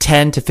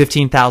 $10,000 to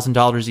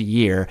 $15,000 a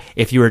year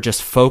if you are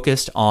just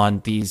focused on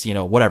these,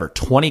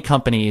 20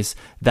 companies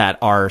that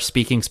are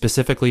speaking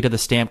specifically to the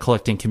stamp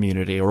collecting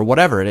community or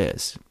whatever it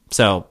is.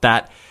 So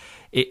that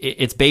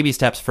it's baby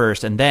steps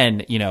first. And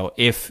then,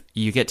 if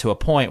you get to a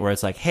point where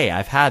it's like, hey,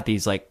 I've had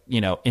these like,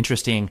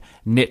 interesting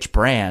niche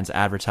brands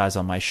advertise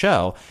on my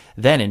show,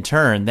 then in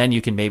turn, then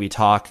you can maybe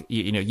talk,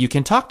 you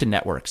can talk to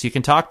networks, you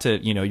can talk to,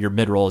 your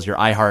mid-rolls, your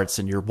iHearts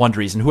and your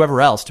Wonderies and whoever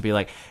else to be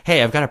like,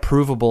 hey, I've got a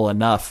provable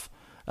enough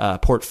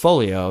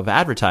portfolio of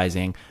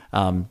advertising.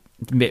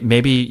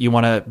 Maybe you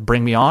want to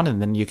bring me on,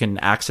 and then you can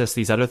access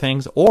these other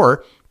things,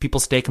 or people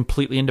stay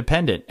completely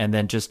independent and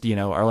then just,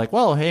 are like,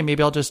 well, hey,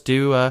 maybe I'll just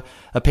do a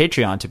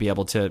Patreon to be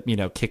able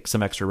to, kick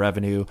some extra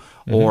revenue,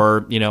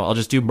 or, I'll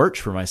just do merch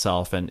for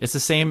myself. And it's the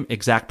same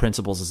exact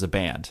principles as a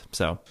band.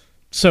 So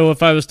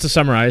if I was to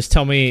summarize,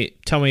 tell me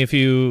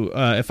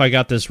if I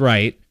got this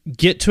right.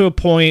 Get to a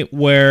point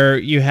where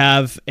you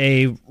have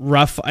a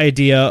rough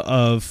idea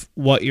of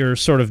what your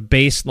sort of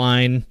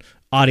baseline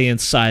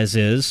audience size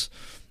is,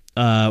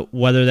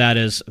 whether that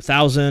is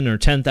 1,000 or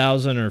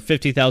 10,000 or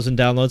 50,000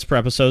 downloads per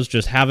episode.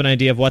 Just have an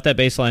idea of what that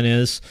baseline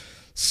is.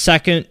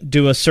 Second,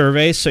 do a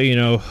survey so you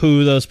know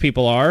who those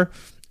people are.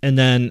 And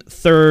then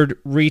third,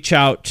 reach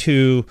out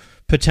to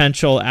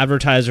potential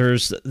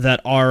advertisers that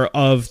are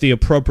of the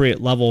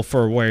appropriate level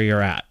for where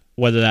you're at,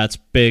 whether that's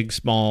big,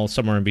 small,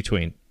 somewhere in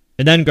between.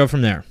 And then go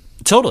from there.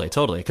 Totally.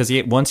 Because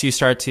once you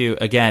start to,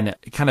 again,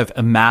 kind of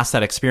amass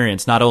that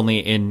experience, not only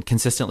in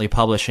consistently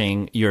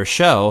publishing your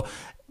show,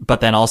 but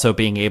then also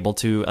being able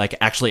to like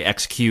actually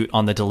execute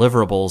on the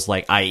deliverables,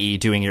 like i.e.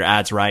 doing your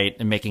ads right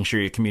and making sure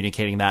you're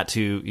communicating that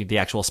to the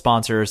actual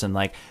sponsors, and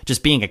like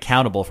just being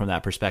accountable from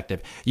that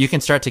perspective, you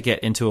can start to get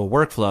into a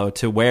workflow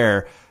to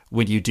where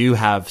when you do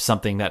have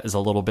something that is a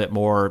little bit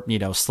more,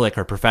 slick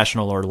or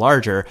professional or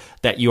larger,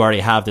 that you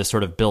already have this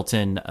sort of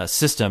built-in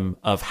system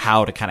of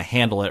how to kind of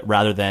handle it,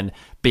 rather than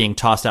being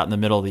tossed out in the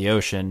middle of the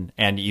ocean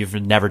and you've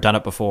never done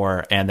it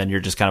before. And then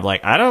you're just kind of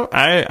like,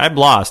 I'm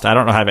lost. I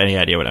don't have any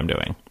idea what I'm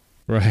doing.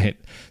 Right.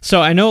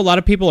 So I know a lot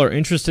of people are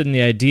interested in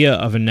the idea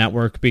of a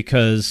network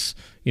because,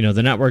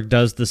 the network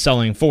does the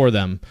selling for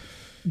them.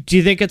 Do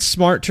you think it's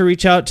smart to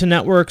reach out to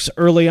networks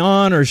early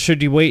on, or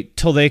should you wait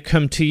till they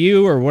come to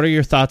you? Or what are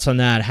your thoughts on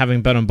that,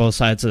 having been on both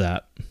sides of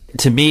that?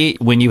 To me,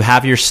 when you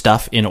have your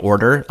stuff in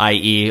order,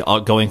 i.e.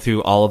 going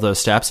through all of those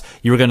steps,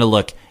 you're going to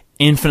look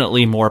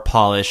infinitely more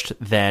polished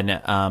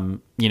than,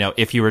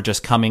 if you were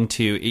just coming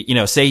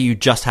to, say you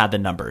just had the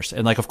numbers.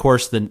 And like, of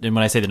course, and when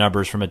I say the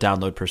numbers from a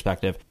download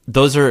perspective,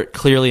 those are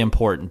clearly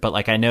important. But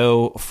like, I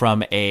know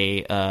from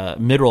a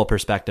mid-roll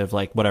perspective,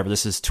 like whatever,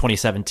 this is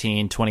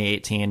 2017,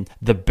 2018,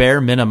 the bare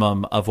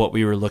minimum of what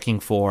we were looking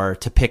for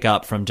to pick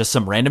up from just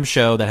some random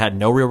show that had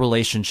no real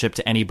relationship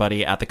to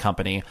anybody at the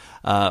company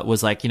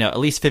was like, at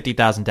least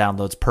 50,000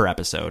 downloads per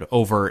episode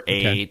over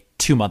a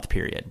 2-month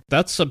period.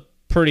 That's a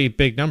pretty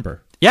big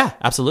number. Yeah,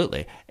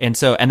 absolutely. And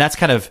that's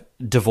kind of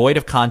devoid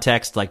of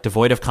context, like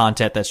devoid of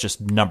content that's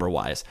just number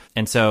wise.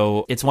 And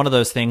so it's one of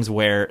those things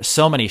where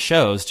so many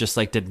shows just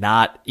like did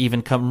not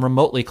even come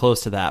remotely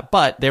close to that.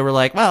 But they were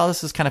like, well,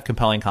 this is kind of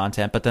compelling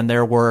content. But then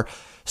there were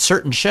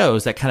certain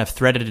shows that kind of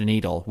threaded a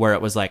needle where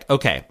it was like,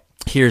 okay,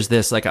 here's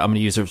this, like, I'm going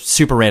to use a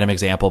super random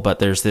example, but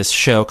there's this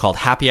show called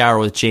Happy Hour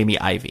with Jamie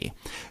Ivey,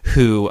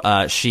 who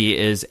she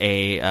is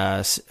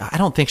I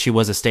don't think she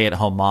was a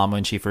stay-at-home mom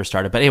when she first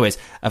started, but anyways,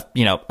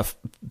 a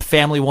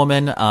family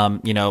woman,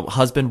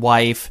 husband,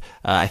 wife.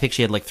 I think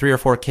she had like 3 or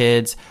 4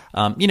 kids.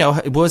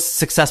 Was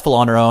successful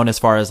on her own as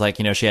far as like,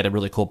 she had a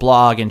really cool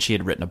blog and she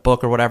had written a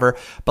book or whatever.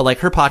 But like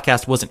her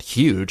podcast wasn't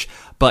huge,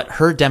 but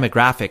her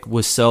demographic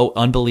was so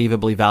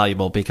unbelievably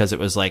valuable because it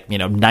was like,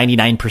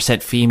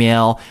 99%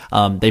 female.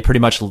 They pretty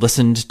much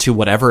listened to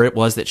whatever it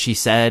was that she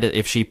said.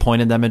 If she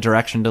pointed them in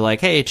direction to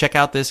like, hey, check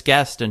out this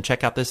guest and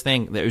check out this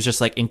thing, it was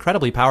just like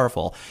incredibly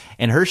powerful.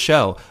 And her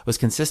show was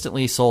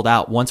consistently sold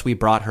out once we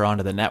brought her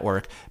onto the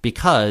network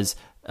because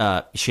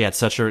she had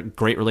such a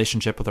great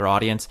relationship with her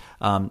audience.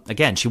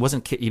 Again, she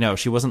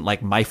wasn't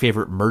like My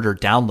Favorite Murder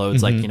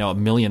downloads, like,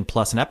 1 million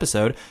plus an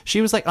episode. She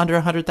was like under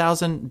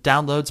 100,000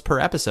 downloads per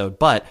episode,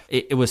 but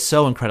it was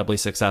so incredibly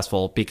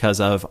successful because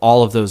of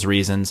all of those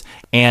reasons.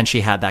 And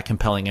she had that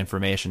compelling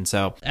information.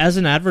 So as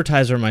an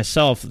advertiser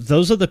myself,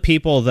 those are the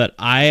people that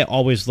I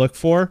always look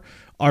for,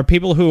 are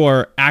people who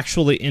are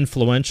actually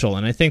influential.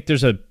 And I think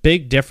there's a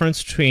big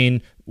difference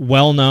between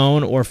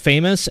well-known or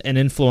famous and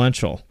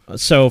influential.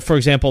 So, for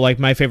example, like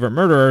My Favorite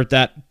Murderer,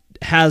 that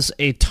has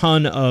a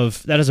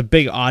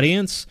big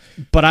audience,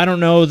 but I don't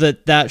know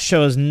that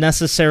show is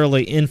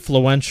necessarily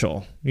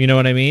influential. You know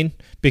what I mean?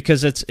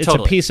 Because it's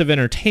totally a piece of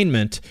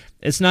entertainment.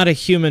 It's not a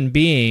human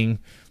being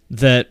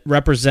that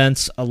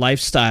represents a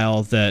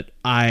lifestyle that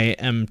I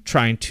am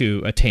trying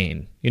to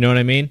attain. You know what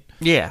I mean?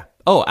 Yeah.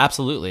 Oh,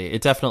 absolutely.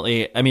 It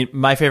definitely,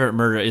 My Favorite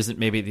Murder isn't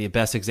maybe the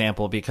best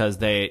example because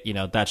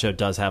that show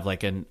does have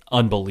like an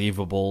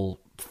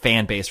unbelievable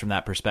fan base from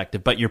that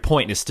perspective, but your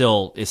point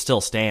still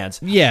stands.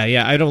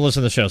 Yeah. I don't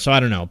listen to the show, so I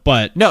don't know,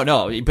 but no,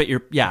 but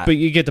but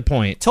you get the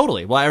point.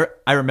 Totally. Well,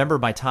 I remember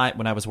my time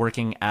when I was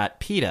working at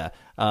PETA,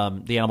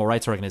 the animal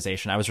rights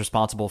organization. I was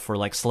responsible for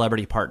like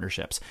celebrity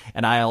partnerships,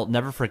 and I'll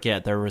never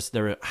forget there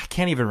I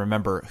can't even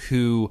remember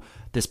who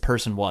this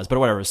person was, but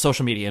whatever,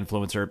 social media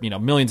influencer,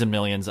 millions and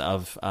millions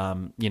of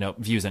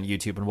views on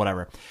YouTube and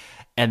whatever.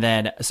 And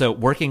then, so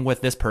working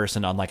with this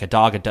person on like a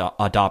dog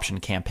adoption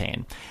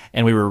campaign,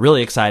 and we were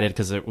really excited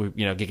because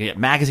get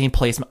magazine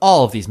placement,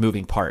 all of these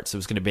moving parts. It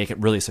was going to make it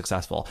really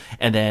successful.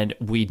 And then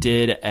we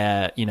did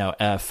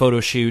a photo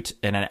shoot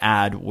and an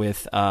ad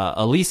with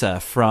Elisa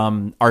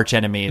from Arch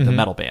Enemy, the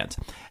metal band.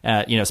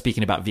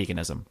 Speaking about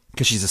veganism,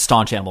 because she's a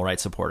staunch animal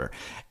rights supporter.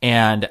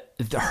 And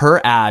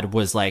her ad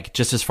was like,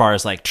 just as far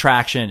as like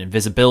traction and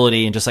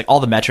visibility and just like all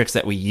the metrics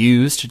that we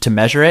used to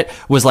measure it,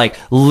 was like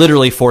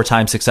literally 4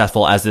 times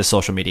successful as this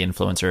social media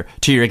influencer,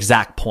 to your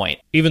exact point.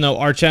 Even though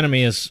Arch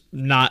Enemy is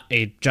not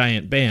a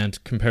giant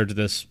band compared to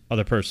this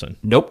other person.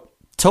 Nope.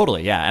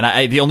 Totally. Yeah.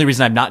 And the only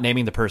reason I'm not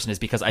naming the person is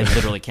because I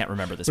literally can't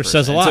remember this Which person.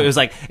 says a lot. So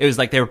it was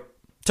like they were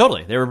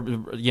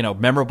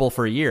memorable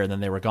for a year and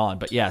then they were gone.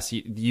 But yes,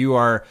 you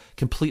are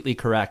completely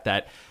correct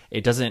that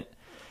it doesn't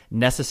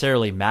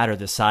necessarily matter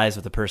the size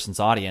of the person's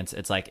audience.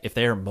 It's like, if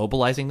they're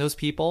mobilizing those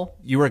people,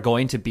 you are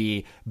going to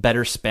be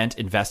better spent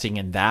investing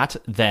in that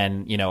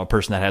than, a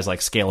person that has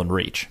like scale and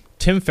reach.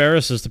 Tim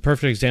Ferriss is the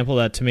perfect example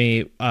of that to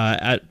me.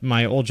 At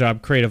my old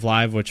job, Creative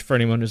Live, which for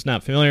anyone who's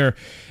not familiar,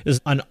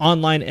 is an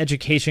online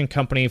education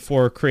company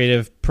for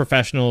creative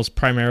professionals,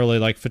 primarily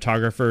like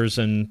photographers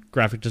and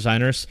graphic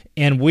designers.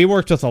 And we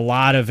worked with a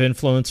lot of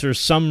influencers,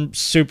 some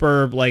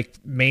super like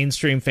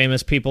mainstream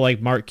famous people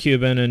like Mark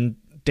Cuban and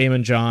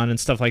Damon John and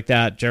stuff like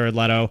that, Jared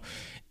Leto.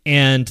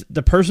 And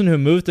the person who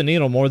moved the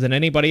needle more than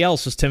anybody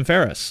else was Tim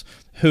Ferriss,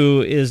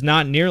 who is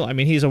not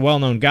nearly, he's a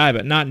well-known guy,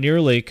 but not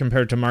nearly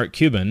compared to Mark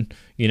Cuban,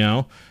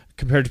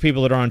 compared to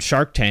people that are on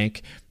Shark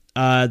Tank,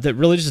 that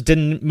really just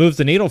didn't move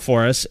the needle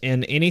for us.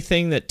 And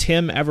anything that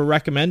Tim ever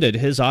recommended,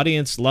 his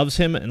audience loves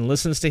him and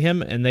listens to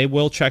him, and they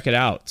will check it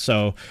out.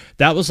 So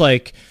that was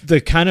like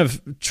the kind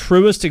of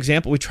truest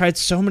example. We tried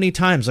so many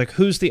times, like,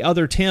 who's the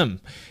other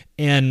Tim?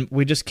 And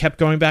we just kept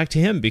going back to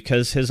him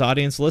because his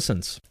audience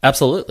listens.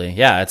 Absolutely.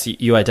 Yeah.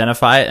 You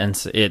identify it,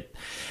 and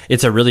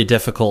it's a really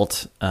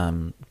difficult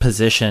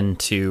position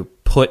to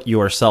put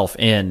yourself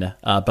in.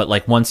 But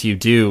like once you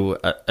do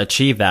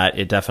achieve that,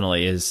 it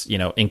definitely is,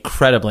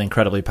 incredibly,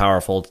 incredibly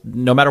powerful.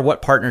 No matter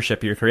what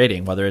partnership you're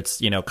creating, whether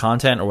it's,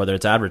 content or whether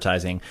it's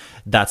advertising,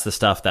 that's the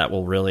stuff that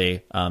will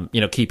really,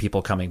 keep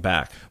people coming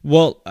back.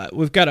 Well,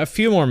 we've got a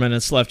few more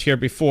minutes left here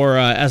before,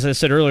 as I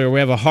said earlier,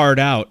 we have a hard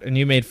out, and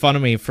you made fun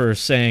of me for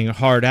saying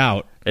hard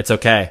out. It's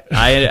okay.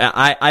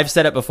 I've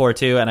said it before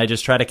too, and I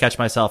just try to catch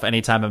myself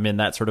anytime I'm in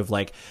that sort of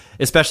like,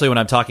 especially when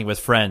I'm talking with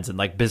friends and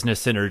like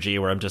business synergy,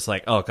 where I'm just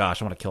like, oh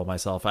gosh, I want to kill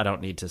myself. I don't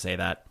need to say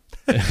that.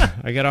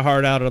 I got a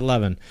hard out at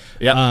 11.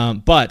 Yeah.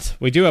 But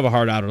we do have a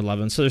hard out at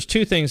 11. So there's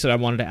 2 things that I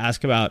wanted to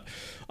ask about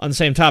on the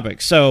same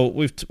topic. So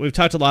we've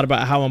talked a lot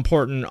about how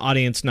important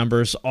audience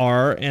numbers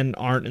are and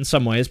aren't in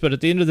some ways, but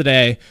at the end of the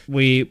day,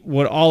 we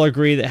would all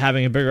agree that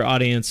having a bigger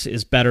audience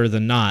is better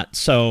than not.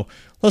 So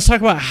let's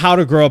talk about how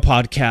to grow a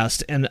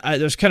podcast. And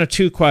there's kind of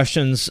 2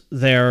 questions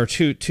there,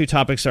 two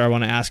topics that I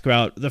want to ask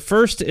about. The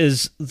first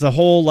is the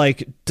whole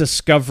like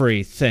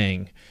discovery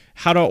thing.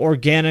 how to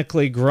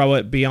organically grow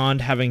it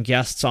beyond having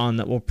guests on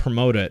that will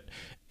promote it.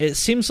 It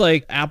seems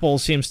like Apple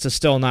seems to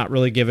still not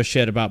really give a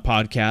shit about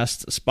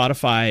podcasts.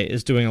 Spotify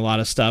is doing a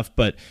lot of stuff,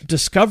 but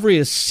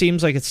discovery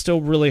seems like it's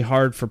still really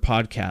hard for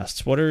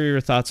podcasts. What are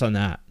your thoughts on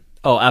that?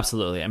 Oh,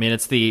 absolutely. I mean,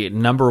 it's the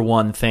number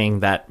one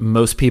thing that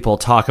most people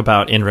talk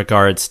about in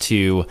regards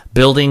to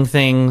building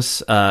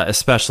things,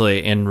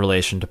 especially in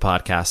relation to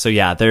podcasts. So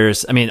yeah,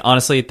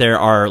 honestly, there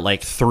are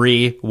like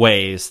 3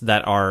 ways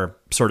that are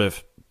sort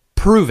of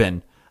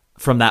proven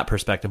from that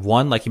perspective.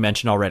 1, like you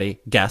mentioned already,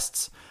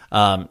 guests.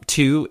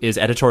 2 is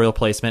editorial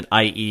placement,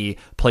 i.e.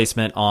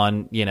 placement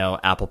on,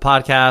 Apple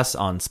Podcasts,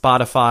 on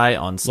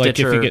Spotify, on Stitcher. Like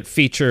if you get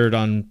featured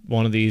on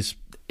one of these,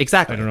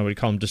 exactly. I don't know what you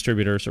call them,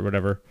 distributors or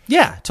whatever.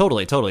 Yeah,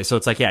 totally. So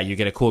it's like, yeah, you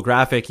get a cool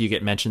graphic, you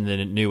get mentioned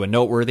in new and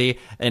noteworthy,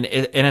 and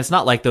it's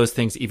not like those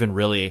things even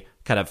really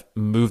kind of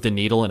move the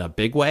needle in a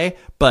big way,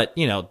 but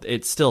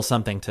it's still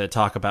something to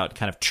talk about,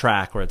 kind of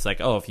track, where it's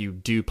like, oh, if you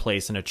do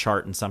place in a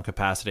chart in some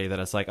capacity, that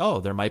it's like, oh,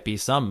 there might be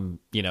some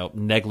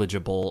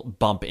negligible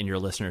bump in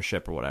your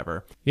listenership or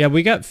whatever. Yeah,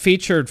 we got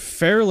featured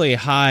fairly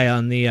high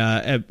on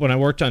the when I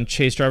worked on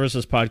Chase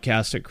Jarvis's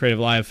podcast at Creative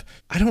Live.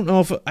 I don't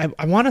know if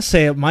I want to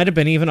say it might have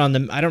been even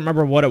on I don't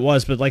remember what it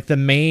was, but like the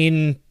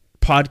main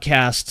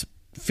podcast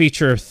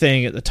feature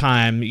thing at the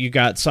time, you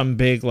got some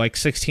big like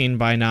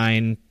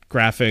 16:9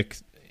 graphic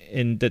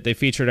that they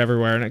featured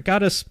everywhere, and it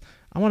got us,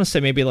 I want to say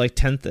maybe like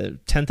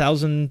 10,000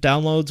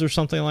 downloads or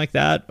something like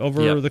that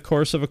over the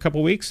course of a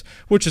couple weeks,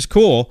 which is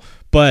cool.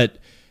 But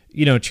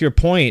to your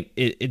point,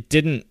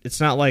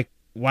 it's not like,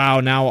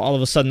 wow, now all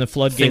of a sudden the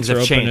floodgates are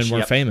open changed. And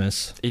we're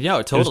famous. Totally.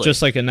 It was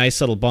just like a nice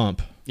little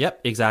bump.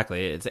 Yep,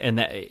 exactly.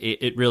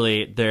 It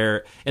really,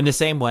 they're in the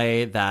same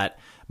way that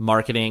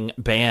marketing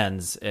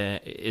bands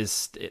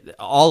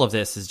all of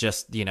this is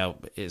just,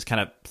 is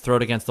kind of throw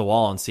it against the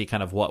wall and see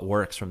kind of what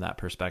works from that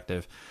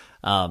perspective.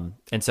 And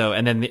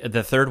then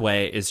the third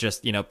way is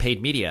just,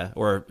 paid media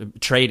or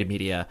trade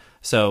media.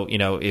 So,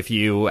 if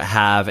you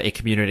have a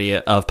community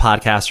of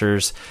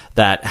podcasters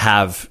that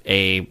have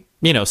a,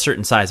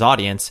 certain size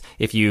audience,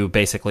 if you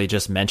basically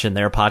just mention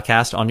their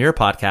podcast on your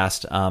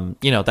podcast,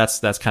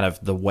 that's kind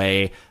of the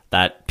way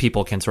that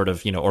people can sort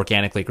of,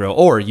 organically grow,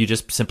 or you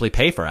just simply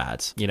pay for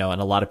ads, and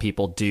a lot of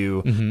people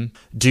do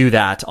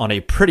that on a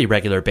pretty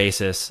regular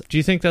basis. Do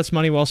you think that's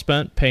money well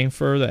spent, paying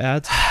for the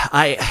ads?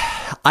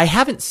 I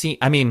haven't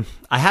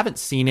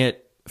seen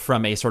it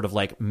from a sort of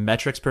like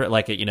metrics,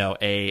 like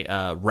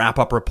a wrap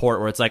up report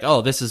where it's like,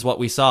 oh, this is what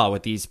we saw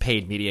with these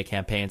paid media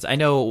campaigns. I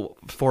know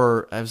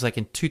I was like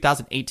in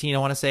 2018, I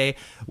want to say,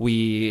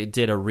 we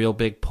did a real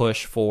big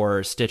push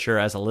for Stitcher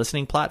as a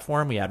listening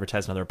platform. We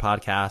advertised on other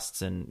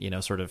podcasts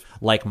and sort of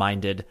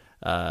like-minded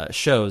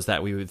shows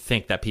that we would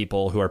think that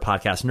people who are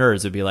podcast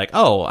nerds would be like,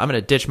 oh, I'm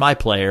going to ditch my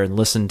player and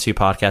listen to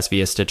podcasts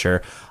via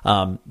Stitcher.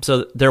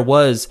 So there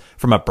was,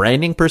 from a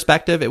branding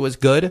perspective, it was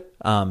good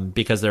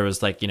because there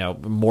was like,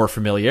 more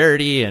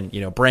familiarity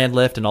and, brand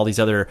lift and all these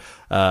other,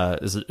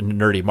 is a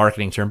nerdy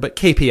marketing term, but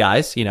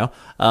KPIs,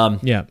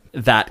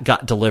 that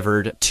got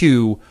delivered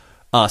to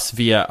us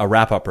via a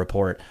wrap-up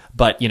report.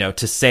 But,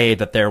 to say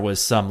that there was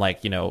some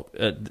like,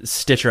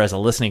 Stitcher as a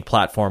listening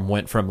platform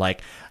went from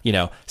like,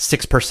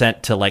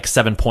 6% to like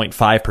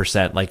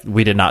 7.5%, like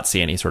we did not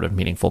see any sort of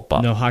meaningful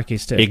bump. No hockey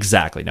stick.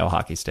 Exactly, no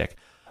hockey stick.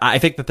 I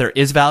think that there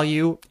is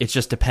value. It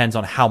just depends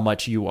on how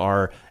much you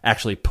are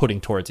actually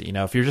putting towards it.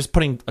 If you're just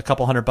putting a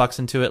couple $100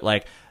 into it,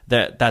 like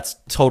that's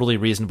totally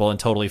reasonable and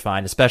totally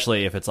fine,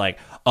 especially if it's like,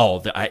 oh,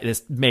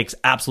 this makes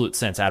absolute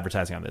sense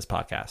advertising on this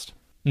podcast.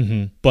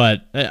 Mm-hmm.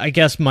 But I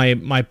guess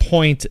my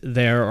point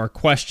there, or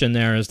question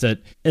there, is that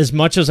as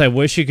much as I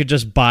wish you could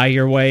just buy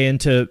your way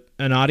into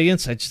an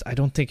audience, I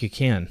don't think you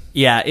can.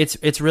 Yeah,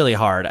 it's really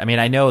hard. I mean,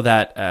 I know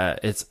that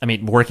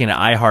working at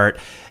iHeart,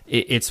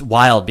 it's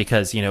wild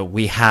because,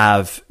 we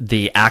have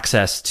the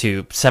access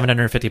to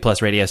 750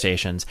 plus radio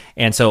stations.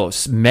 And so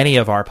many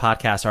of our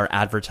podcasts are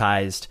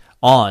advertised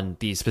on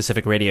these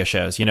specific radio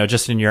shows,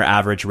 just in your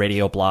average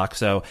radio block.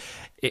 So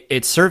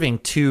it's serving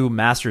two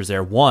masters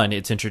there. One,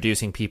 it's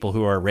introducing people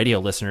who are radio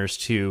listeners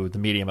to the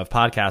medium of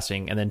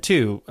podcasting, and then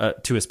two,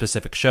 to a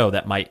specific show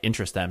that might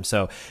interest them.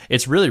 So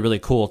it's really, really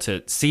cool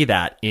to see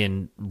that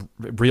in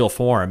real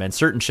form. And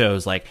certain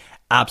shows like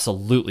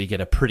absolutely get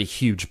a pretty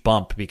huge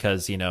bump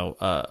because,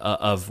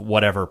 of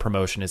whatever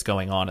promotion is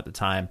going on at the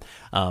time.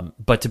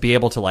 But to be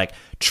able to like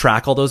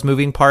track all those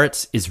moving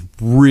parts is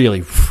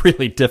really,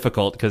 really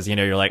difficult because,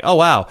 you're like, oh,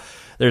 wow,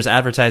 there's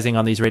advertising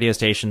on these radio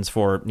stations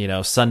for,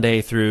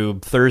 Sunday through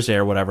Thursday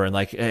or whatever. And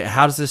like,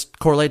 how does this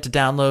correlate to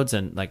downloads?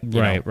 And like,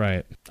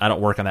 right. I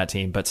don't work on that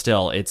team, but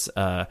still it's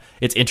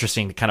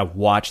interesting to kind of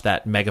watch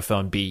that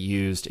megaphone be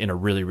used in a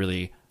really,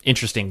 really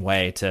interesting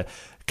way to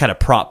kind of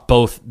prop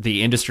both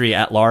the industry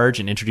at large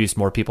and introduce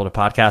more people to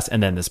podcasts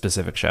and then the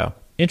specific show.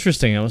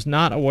 Interesting. I was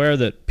not aware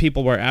that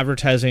people were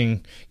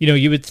advertising.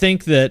 You would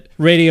think that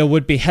radio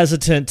would be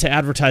hesitant to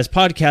advertise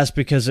podcasts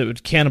because it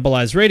would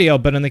cannibalize radio,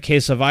 but in the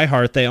case of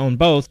iHeart, they own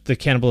both. The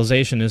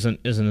cannibalization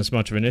isn't as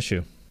much of an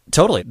issue.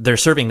 Totally. They're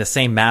serving the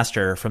same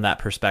master from that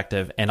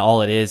perspective, and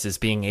all it is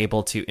being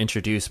able to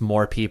introduce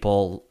more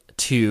people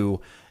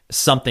to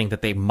something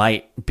that they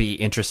might be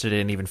interested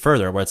in even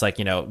further, where it's like,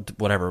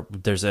 whatever,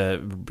 there's a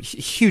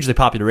hugely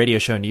popular radio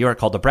show in New York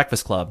called The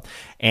Breakfast Club,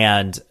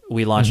 and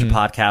we launched a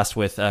podcast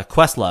with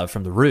Questlove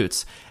from The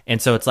Roots.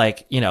 And so it's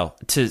like,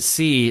 to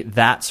see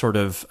that sort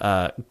of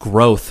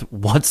growth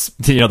once,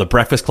 The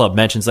Breakfast Club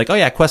mentions like, oh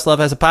yeah, Questlove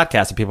has a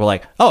podcast, and people are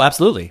like, oh,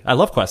 absolutely, I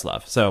love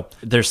Questlove. So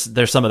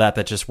there's some of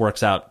that just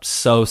works out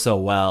so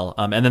well.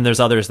 And then there's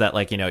others that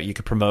like, you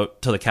could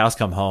promote till the cows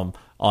come home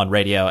on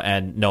radio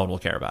and no one will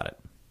care about it.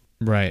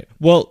 Right.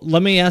 Well,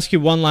 let me ask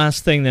you one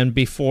last thing then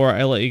before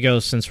I let you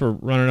go, since we're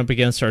running up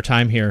against our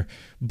time here.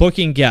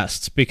 Booking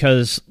guests,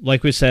 because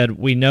like we said,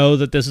 we know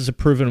that this is a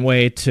proven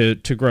way to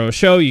grow a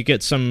show. You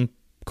get some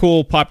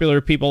cool, popular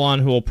people on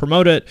who will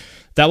promote it.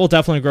 That will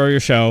definitely grow your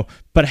show.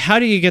 But how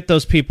do you get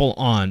those people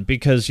on?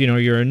 Because,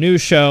 you're a new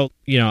show.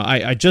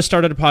 I just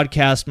started a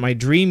podcast. My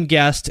dream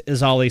guest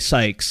is Ollie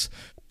Sykes.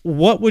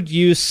 What would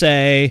you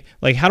say,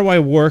 like, how do I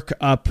work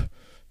up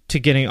to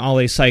getting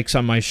Ollie Sykes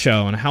on my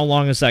show, and how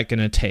long is that going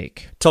to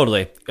take?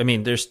 Totally. I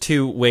mean, there's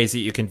two ways that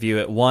you can view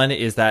it. One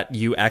is that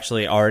you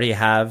actually already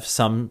have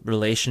some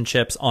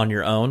relationships on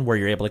your own where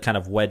you're able to kind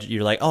of wedge,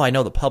 you're like, oh, I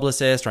know the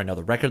publicist or I know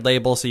the record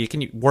label. So you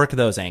can work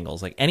those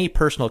angles. Like any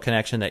personal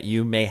connection that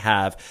you may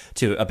have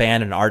to a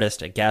band, an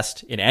artist, a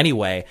guest in any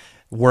way,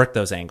 work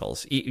those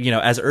angles,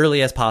 as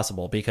early as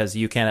possible, because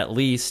you can at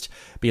least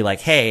be like,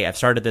 hey, I've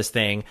started this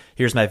thing.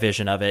 Here's my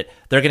vision of it.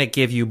 They're going to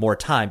give you more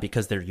time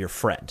because they're your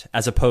friend,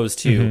 as opposed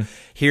to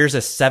here's a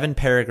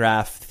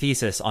 7-paragraph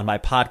thesis on my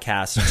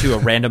podcast to a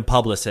random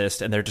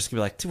publicist. And they're just going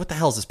to be like, dude, what the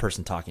hell is this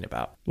person talking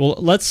about? Well,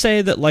 let's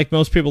say that like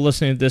most people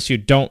listening to this, you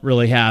don't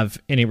really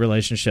have any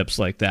relationships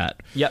like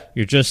that. Yep.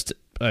 You're just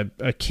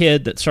a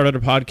kid that started a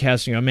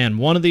podcast and you go, man,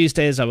 one of these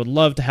days I would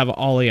love to have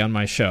Ollie on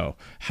my show.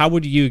 How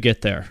would you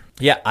get there?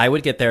 Yeah, I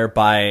would get there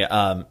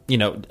by,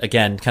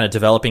 again, kind of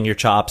developing your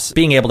chops,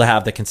 being able to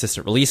have the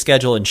consistent release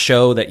schedule and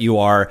show that you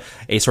are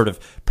a sort of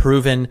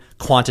proven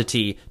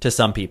quantity to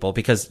some people,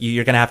 because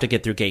you're going to have to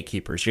get through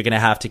gatekeepers. You're going to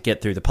have to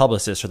get through the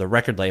publicist or the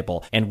record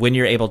label. And when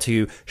you're able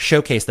to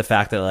showcase the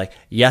fact that like,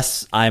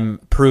 yes, I'm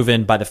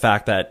proven by the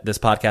fact that this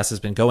podcast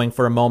has been going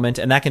for a moment,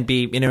 and that can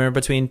be in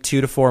between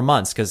 2 to 4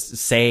 months, because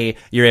say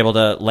you're able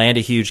to land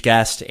a huge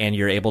guest and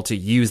you're able to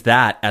use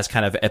that as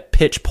kind of a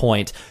pitch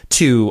point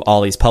to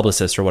Ollie's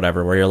publicist or whatever,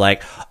 where you're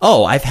like,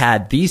 oh, I've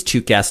had these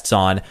 2 guests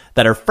on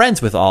that are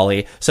friends with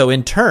Ollie. So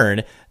in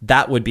turn,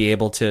 that would be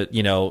able to,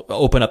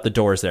 open up the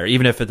doors there,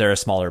 even if they're a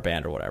smaller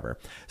band or whatever.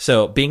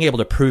 So being able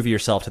to prove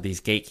yourself to these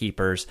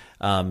gatekeepers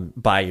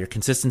by your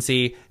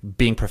consistency,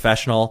 being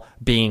professional,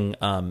 being,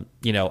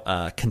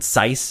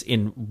 concise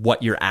in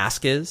what your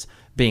ask is,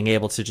 being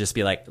able to just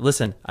be like,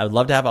 listen, I would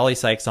love to have Ollie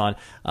Sykes on.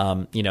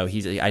 I know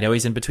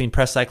he's in between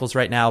press cycles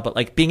right now, but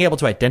like being able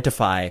to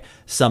identify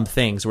some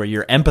things where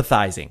you're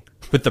empathizing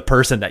with the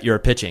person that you're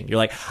pitching. You're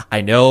like,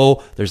 I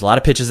know there's a lot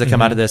of pitches that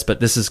come out of this, but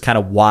this is kind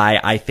of why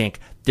I think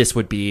this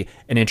would be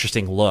an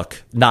interesting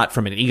look, not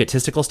from an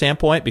egotistical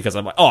standpoint, because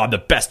I'm like, oh, I'm the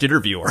best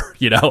interviewer,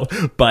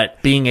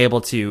 but being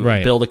able to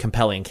build a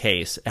compelling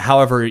case,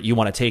 however you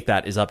want to take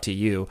that is up to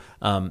you.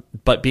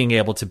 But being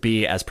able to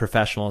be as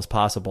professional as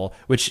possible,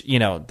 which,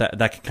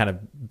 that can kind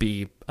of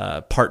be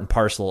part and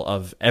parcel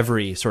of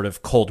every sort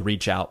of cold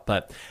reach out.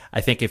 But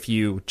I think if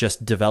you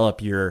just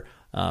develop your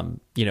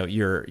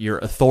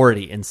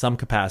authority in some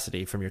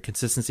capacity from your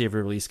consistency of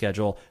your release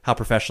schedule, how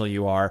professional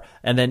you are,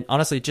 and then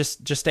honestly,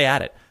 just stay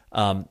at it.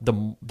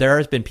 There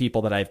has been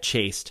people that I've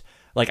chased,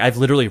 like I've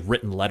literally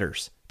written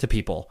letters to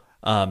people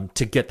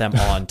to get them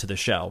on to the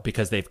show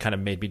because they've kind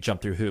of made me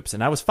jump through hoops.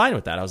 And I was fine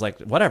with that. I was like,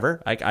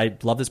 whatever, I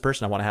love this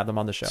person. I want to have them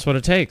on the show. That's what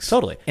it takes.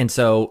 Totally. And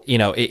so,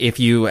 if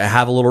you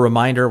have a little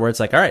reminder where it's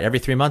like, all right, every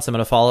 3 months, I'm going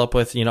to follow up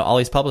with,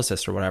 Ollie's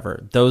publicist or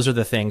whatever. Those are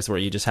the things where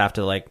you just have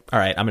to like, all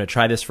right, I'm going to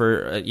try this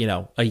for,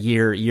 a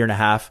year and a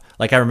half.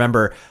 Like I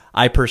remember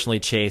I personally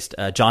chased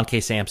John K.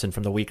 Sampson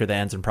from The Weaker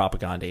Thans and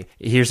Propaganda.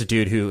 Here's a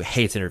dude who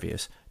hates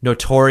interviews,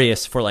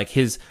 notorious for like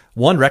his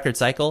one record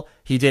cycle.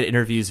 He did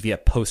interviews via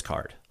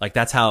postcard. Like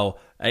that's how,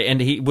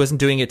 and he wasn't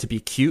doing it to be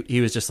cute.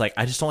 He was just like,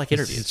 I just don't like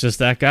interviews. It's just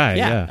that guy.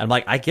 Yeah. I'm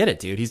like, I get it,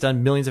 dude. He's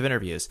done millions of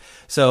interviews.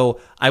 So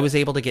I was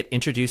able to get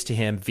introduced to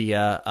him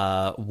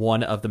via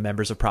one of the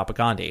members of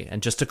Propaganda.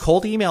 And just a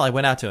cold email, I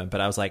went out to him,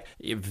 but I was like,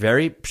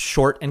 very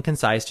short and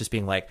concise, just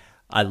being like,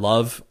 I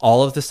love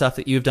all of the stuff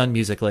that you've done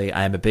musically.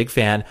 I am a big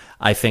fan.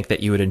 I think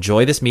that you would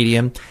enjoy this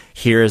medium.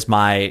 Here's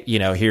my,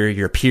 here are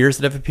your peers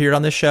that have appeared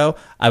on this show.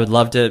 I would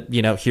love to,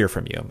 hear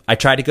from you. I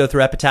tried to go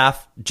through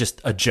Epitaph,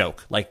 just a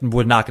joke, like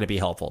we're not going to be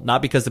helpful.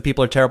 Not because the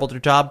people are terrible at their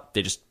job.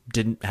 They just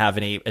didn't have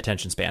any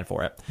attention span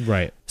for it.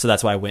 Right. So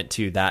that's why I went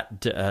to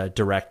that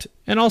direct.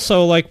 And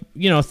also like,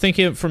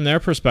 thinking from their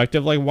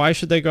perspective, like why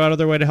should they go out of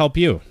their way to help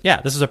you? Yeah.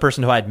 This is a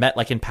person who I'd met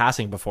like in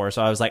passing before.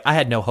 So I was like, I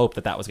had no hope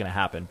that was going to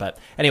happen. But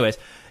anyways,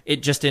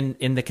 it just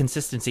in the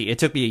consistency, it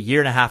took me a year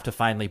and a half to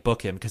finally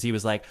book him, because he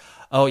was like,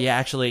 oh yeah,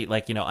 actually,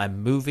 like, you know,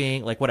 I'm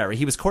moving, like whatever.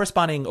 He was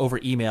corresponding over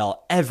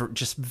email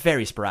just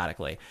very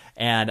sporadically.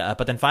 And,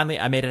 but then finally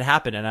I made it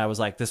happen, and I was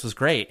like, this was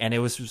great. And it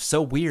was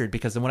so weird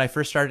because then when I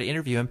first started to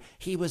interview him,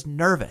 he was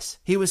nervous.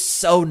 He was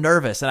so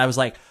nervous. And I was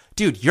like,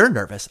 dude, you're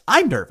nervous.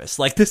 I'm nervous.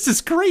 Like, this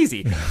is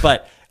crazy.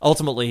 But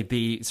ultimately,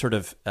 the sort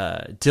of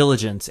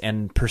diligence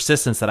and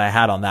persistence that I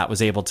had on that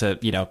was able to,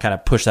 you know, kind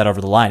of push that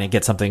over the line and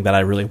get something that I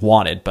really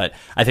wanted. But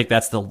I think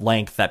that's the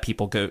length that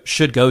people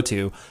should go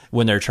to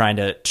when they're trying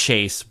to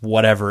chase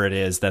whatever it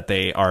is that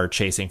they are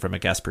chasing from a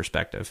guest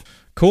perspective.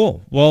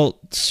 Cool. Well,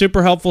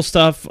 super helpful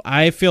stuff.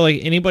 I feel like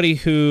anybody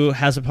who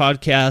has a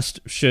podcast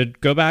should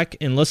go back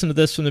and listen to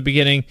this from the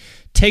beginning.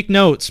 Take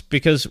notes,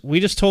 because we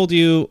just told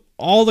you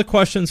all the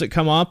questions that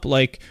come up.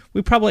 Like,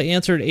 we probably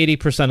answered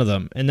 80% of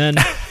them. And then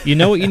you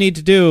know what you need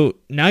to do.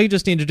 Now you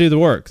just need to do the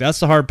work. That's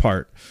the hard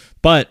part.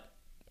 But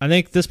I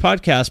think this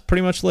podcast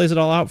pretty much lays it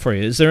all out for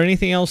you. Is there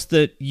anything else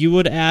that you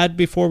would add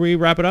before we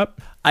wrap it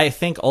up? I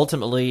think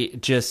ultimately,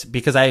 just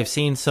because I have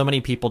seen so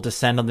many people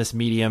descend on this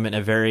medium in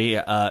a very,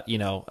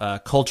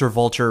 culture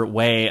vulture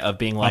way of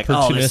being like,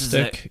 oh, this is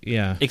it.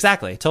 Yeah,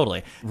 exactly.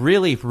 Totally.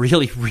 Really,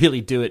 really,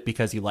 really do it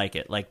because you like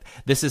it. Like,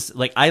 this is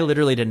like, I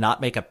literally did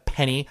not make a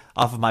penny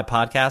off of my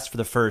podcast for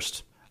the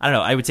first, I don't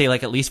know, I would say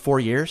like at least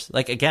 4 years.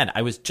 Like, again,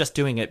 I was just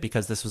doing it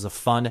because this was a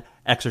fun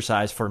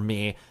exercise for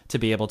me to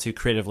be able to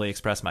creatively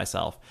express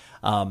myself.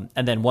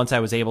 And then once I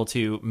was able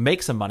to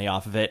make some money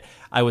off of it,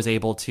 I was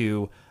able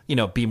to, you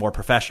know, be more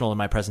professional in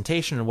my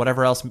presentation and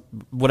whatever else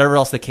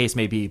the case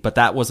may be. But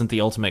that wasn't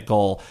the ultimate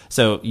goal.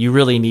 So you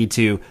really need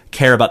to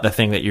care about the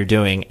thing that you're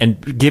doing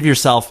and give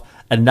yourself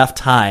enough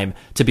time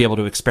to be able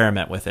to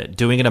experiment with it.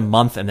 Doing it a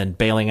month and then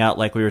bailing out,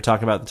 like we were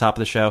talking about at the top of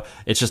the show,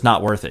 it's just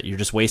not worth it. You're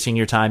just wasting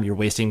your time. You're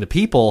wasting the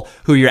people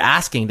who you're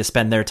asking to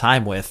spend their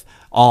time with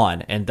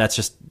on, and that's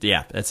just,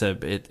 yeah, it's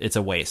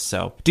a waste.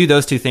 So do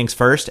those two things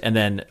first, and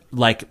then,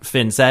 like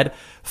Finn said,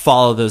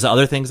 follow those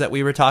other things that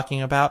we were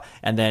talking about,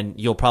 and then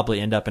you'll probably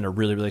end up in a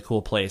really, really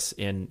cool place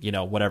in, you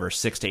know, whatever,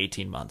 6 to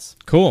 18 months.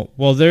 Cool.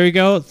 Well, there you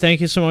go.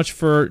 Thank you so much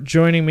for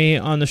joining me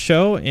on the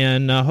show,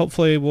 and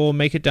hopefully we'll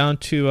make it down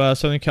to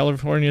Southern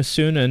California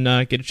soon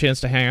and get a chance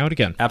to hang out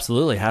again.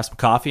 Absolutely. Have some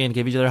coffee and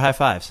give each other high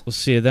fives. We'll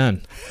see you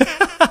then.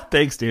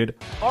 Thanks, dude.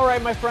 All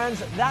right, my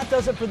friends, that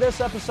does it for this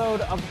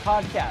episode of the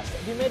podcast.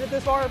 If you made it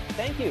this far,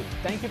 thank you.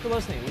 Thank you for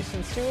listening. We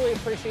sincerely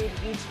appreciate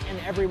each and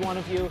every one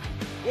of you.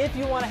 If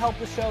you want to help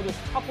the show, there's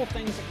a couple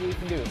things that you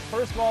can do.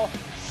 First of all,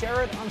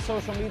 share it on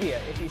social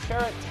media. If you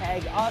share it,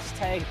 tag us,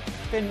 tag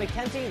Finn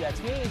McKenty,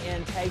 that's me,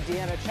 and tag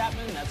Deanna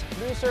Chapman, that's the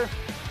producer.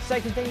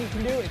 Second thing you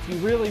can do, if you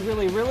really,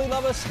 really, really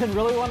love us and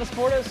really want to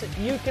support us,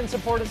 you can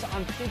support us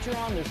on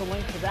Patreon. There's a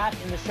link to that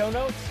in the show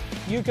notes.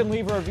 You can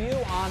leave a review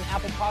on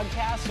Apple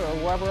Podcasts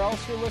or wherever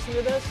else you're listening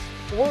to this,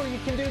 or you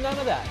can do none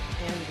of that,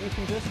 and you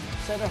can just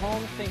sit at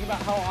home think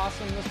about how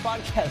awesome this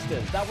podcast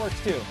is. That works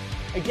too.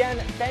 Again,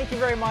 thank you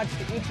very much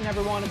to each and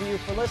every one of you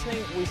for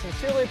listening. We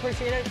sincerely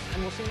appreciate it,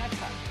 and we'll see you next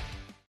time.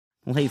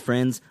 Well, hey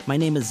friends, my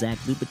name is Zach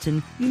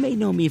Lupetin. You may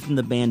know me from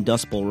the band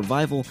Dust Bowl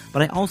Revival,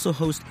 but I also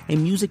host a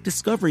music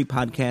discovery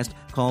podcast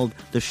called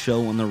The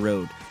Show on the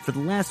Road. For the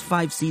last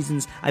 5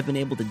 seasons, I've been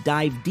able to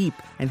dive deep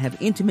and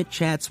have intimate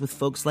chats with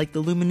folks like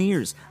the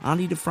Lumineers,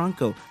 Ani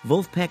DeFranco,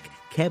 Wolfpack,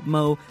 Keb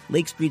Mo,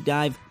 Lake Street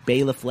Dive,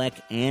 Bela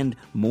Fleck, and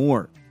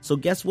more. So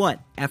guess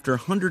what? After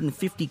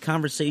 150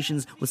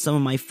 conversations with some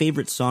of my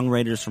favorite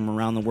songwriters from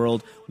around the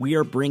world, we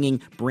are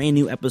bringing brand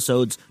new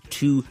episodes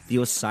to the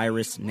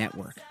Osiris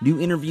Network. New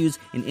interviews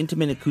and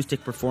intimate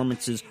acoustic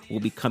performances will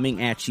be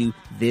coming at you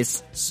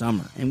this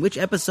summer. And which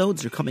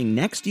episodes are coming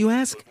next, you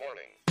ask?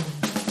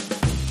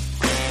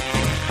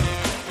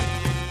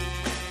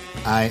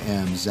 I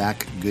am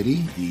Zach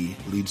Goody, the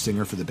lead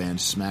singer for the band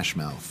Smash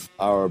Mouth.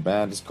 Our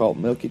band is called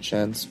Milky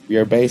Chance. We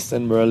are based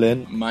in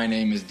Berlin. My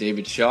name is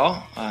David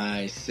Shaw.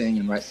 I sing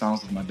and write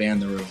songs with my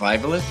band, The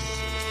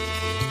Revivalists.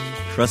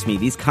 Trust me,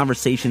 these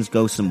conversations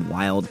go some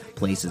wild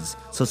places.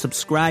 So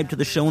subscribe to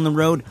The Show on the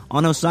Road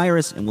on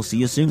Osiris, and we'll see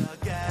you soon.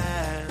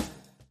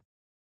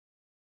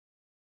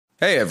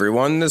 Hey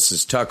everyone, this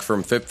is Tuck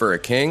from Fit for a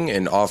King,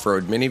 an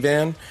off-road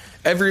minivan.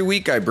 Every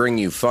week I bring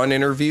you fun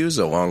interviews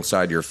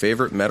alongside your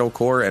favorite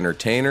metalcore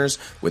entertainers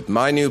with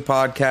my new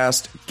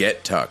podcast,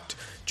 Get Tucked.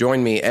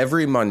 Join me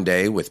every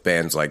Monday with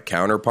bands like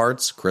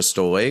Counterparts,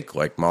 Crystal Lake,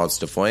 like Moths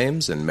to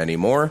Flames, and many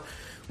more.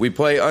 We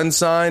play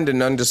unsigned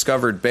and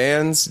undiscovered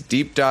bands,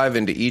 deep dive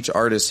into each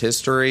artist's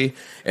history,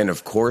 and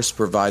of course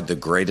provide the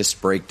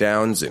greatest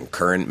breakdowns in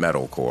current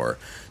metalcore.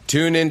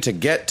 Tune in to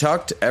Get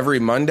Tucked every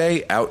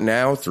Monday, out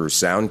now through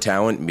Sound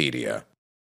Talent Media.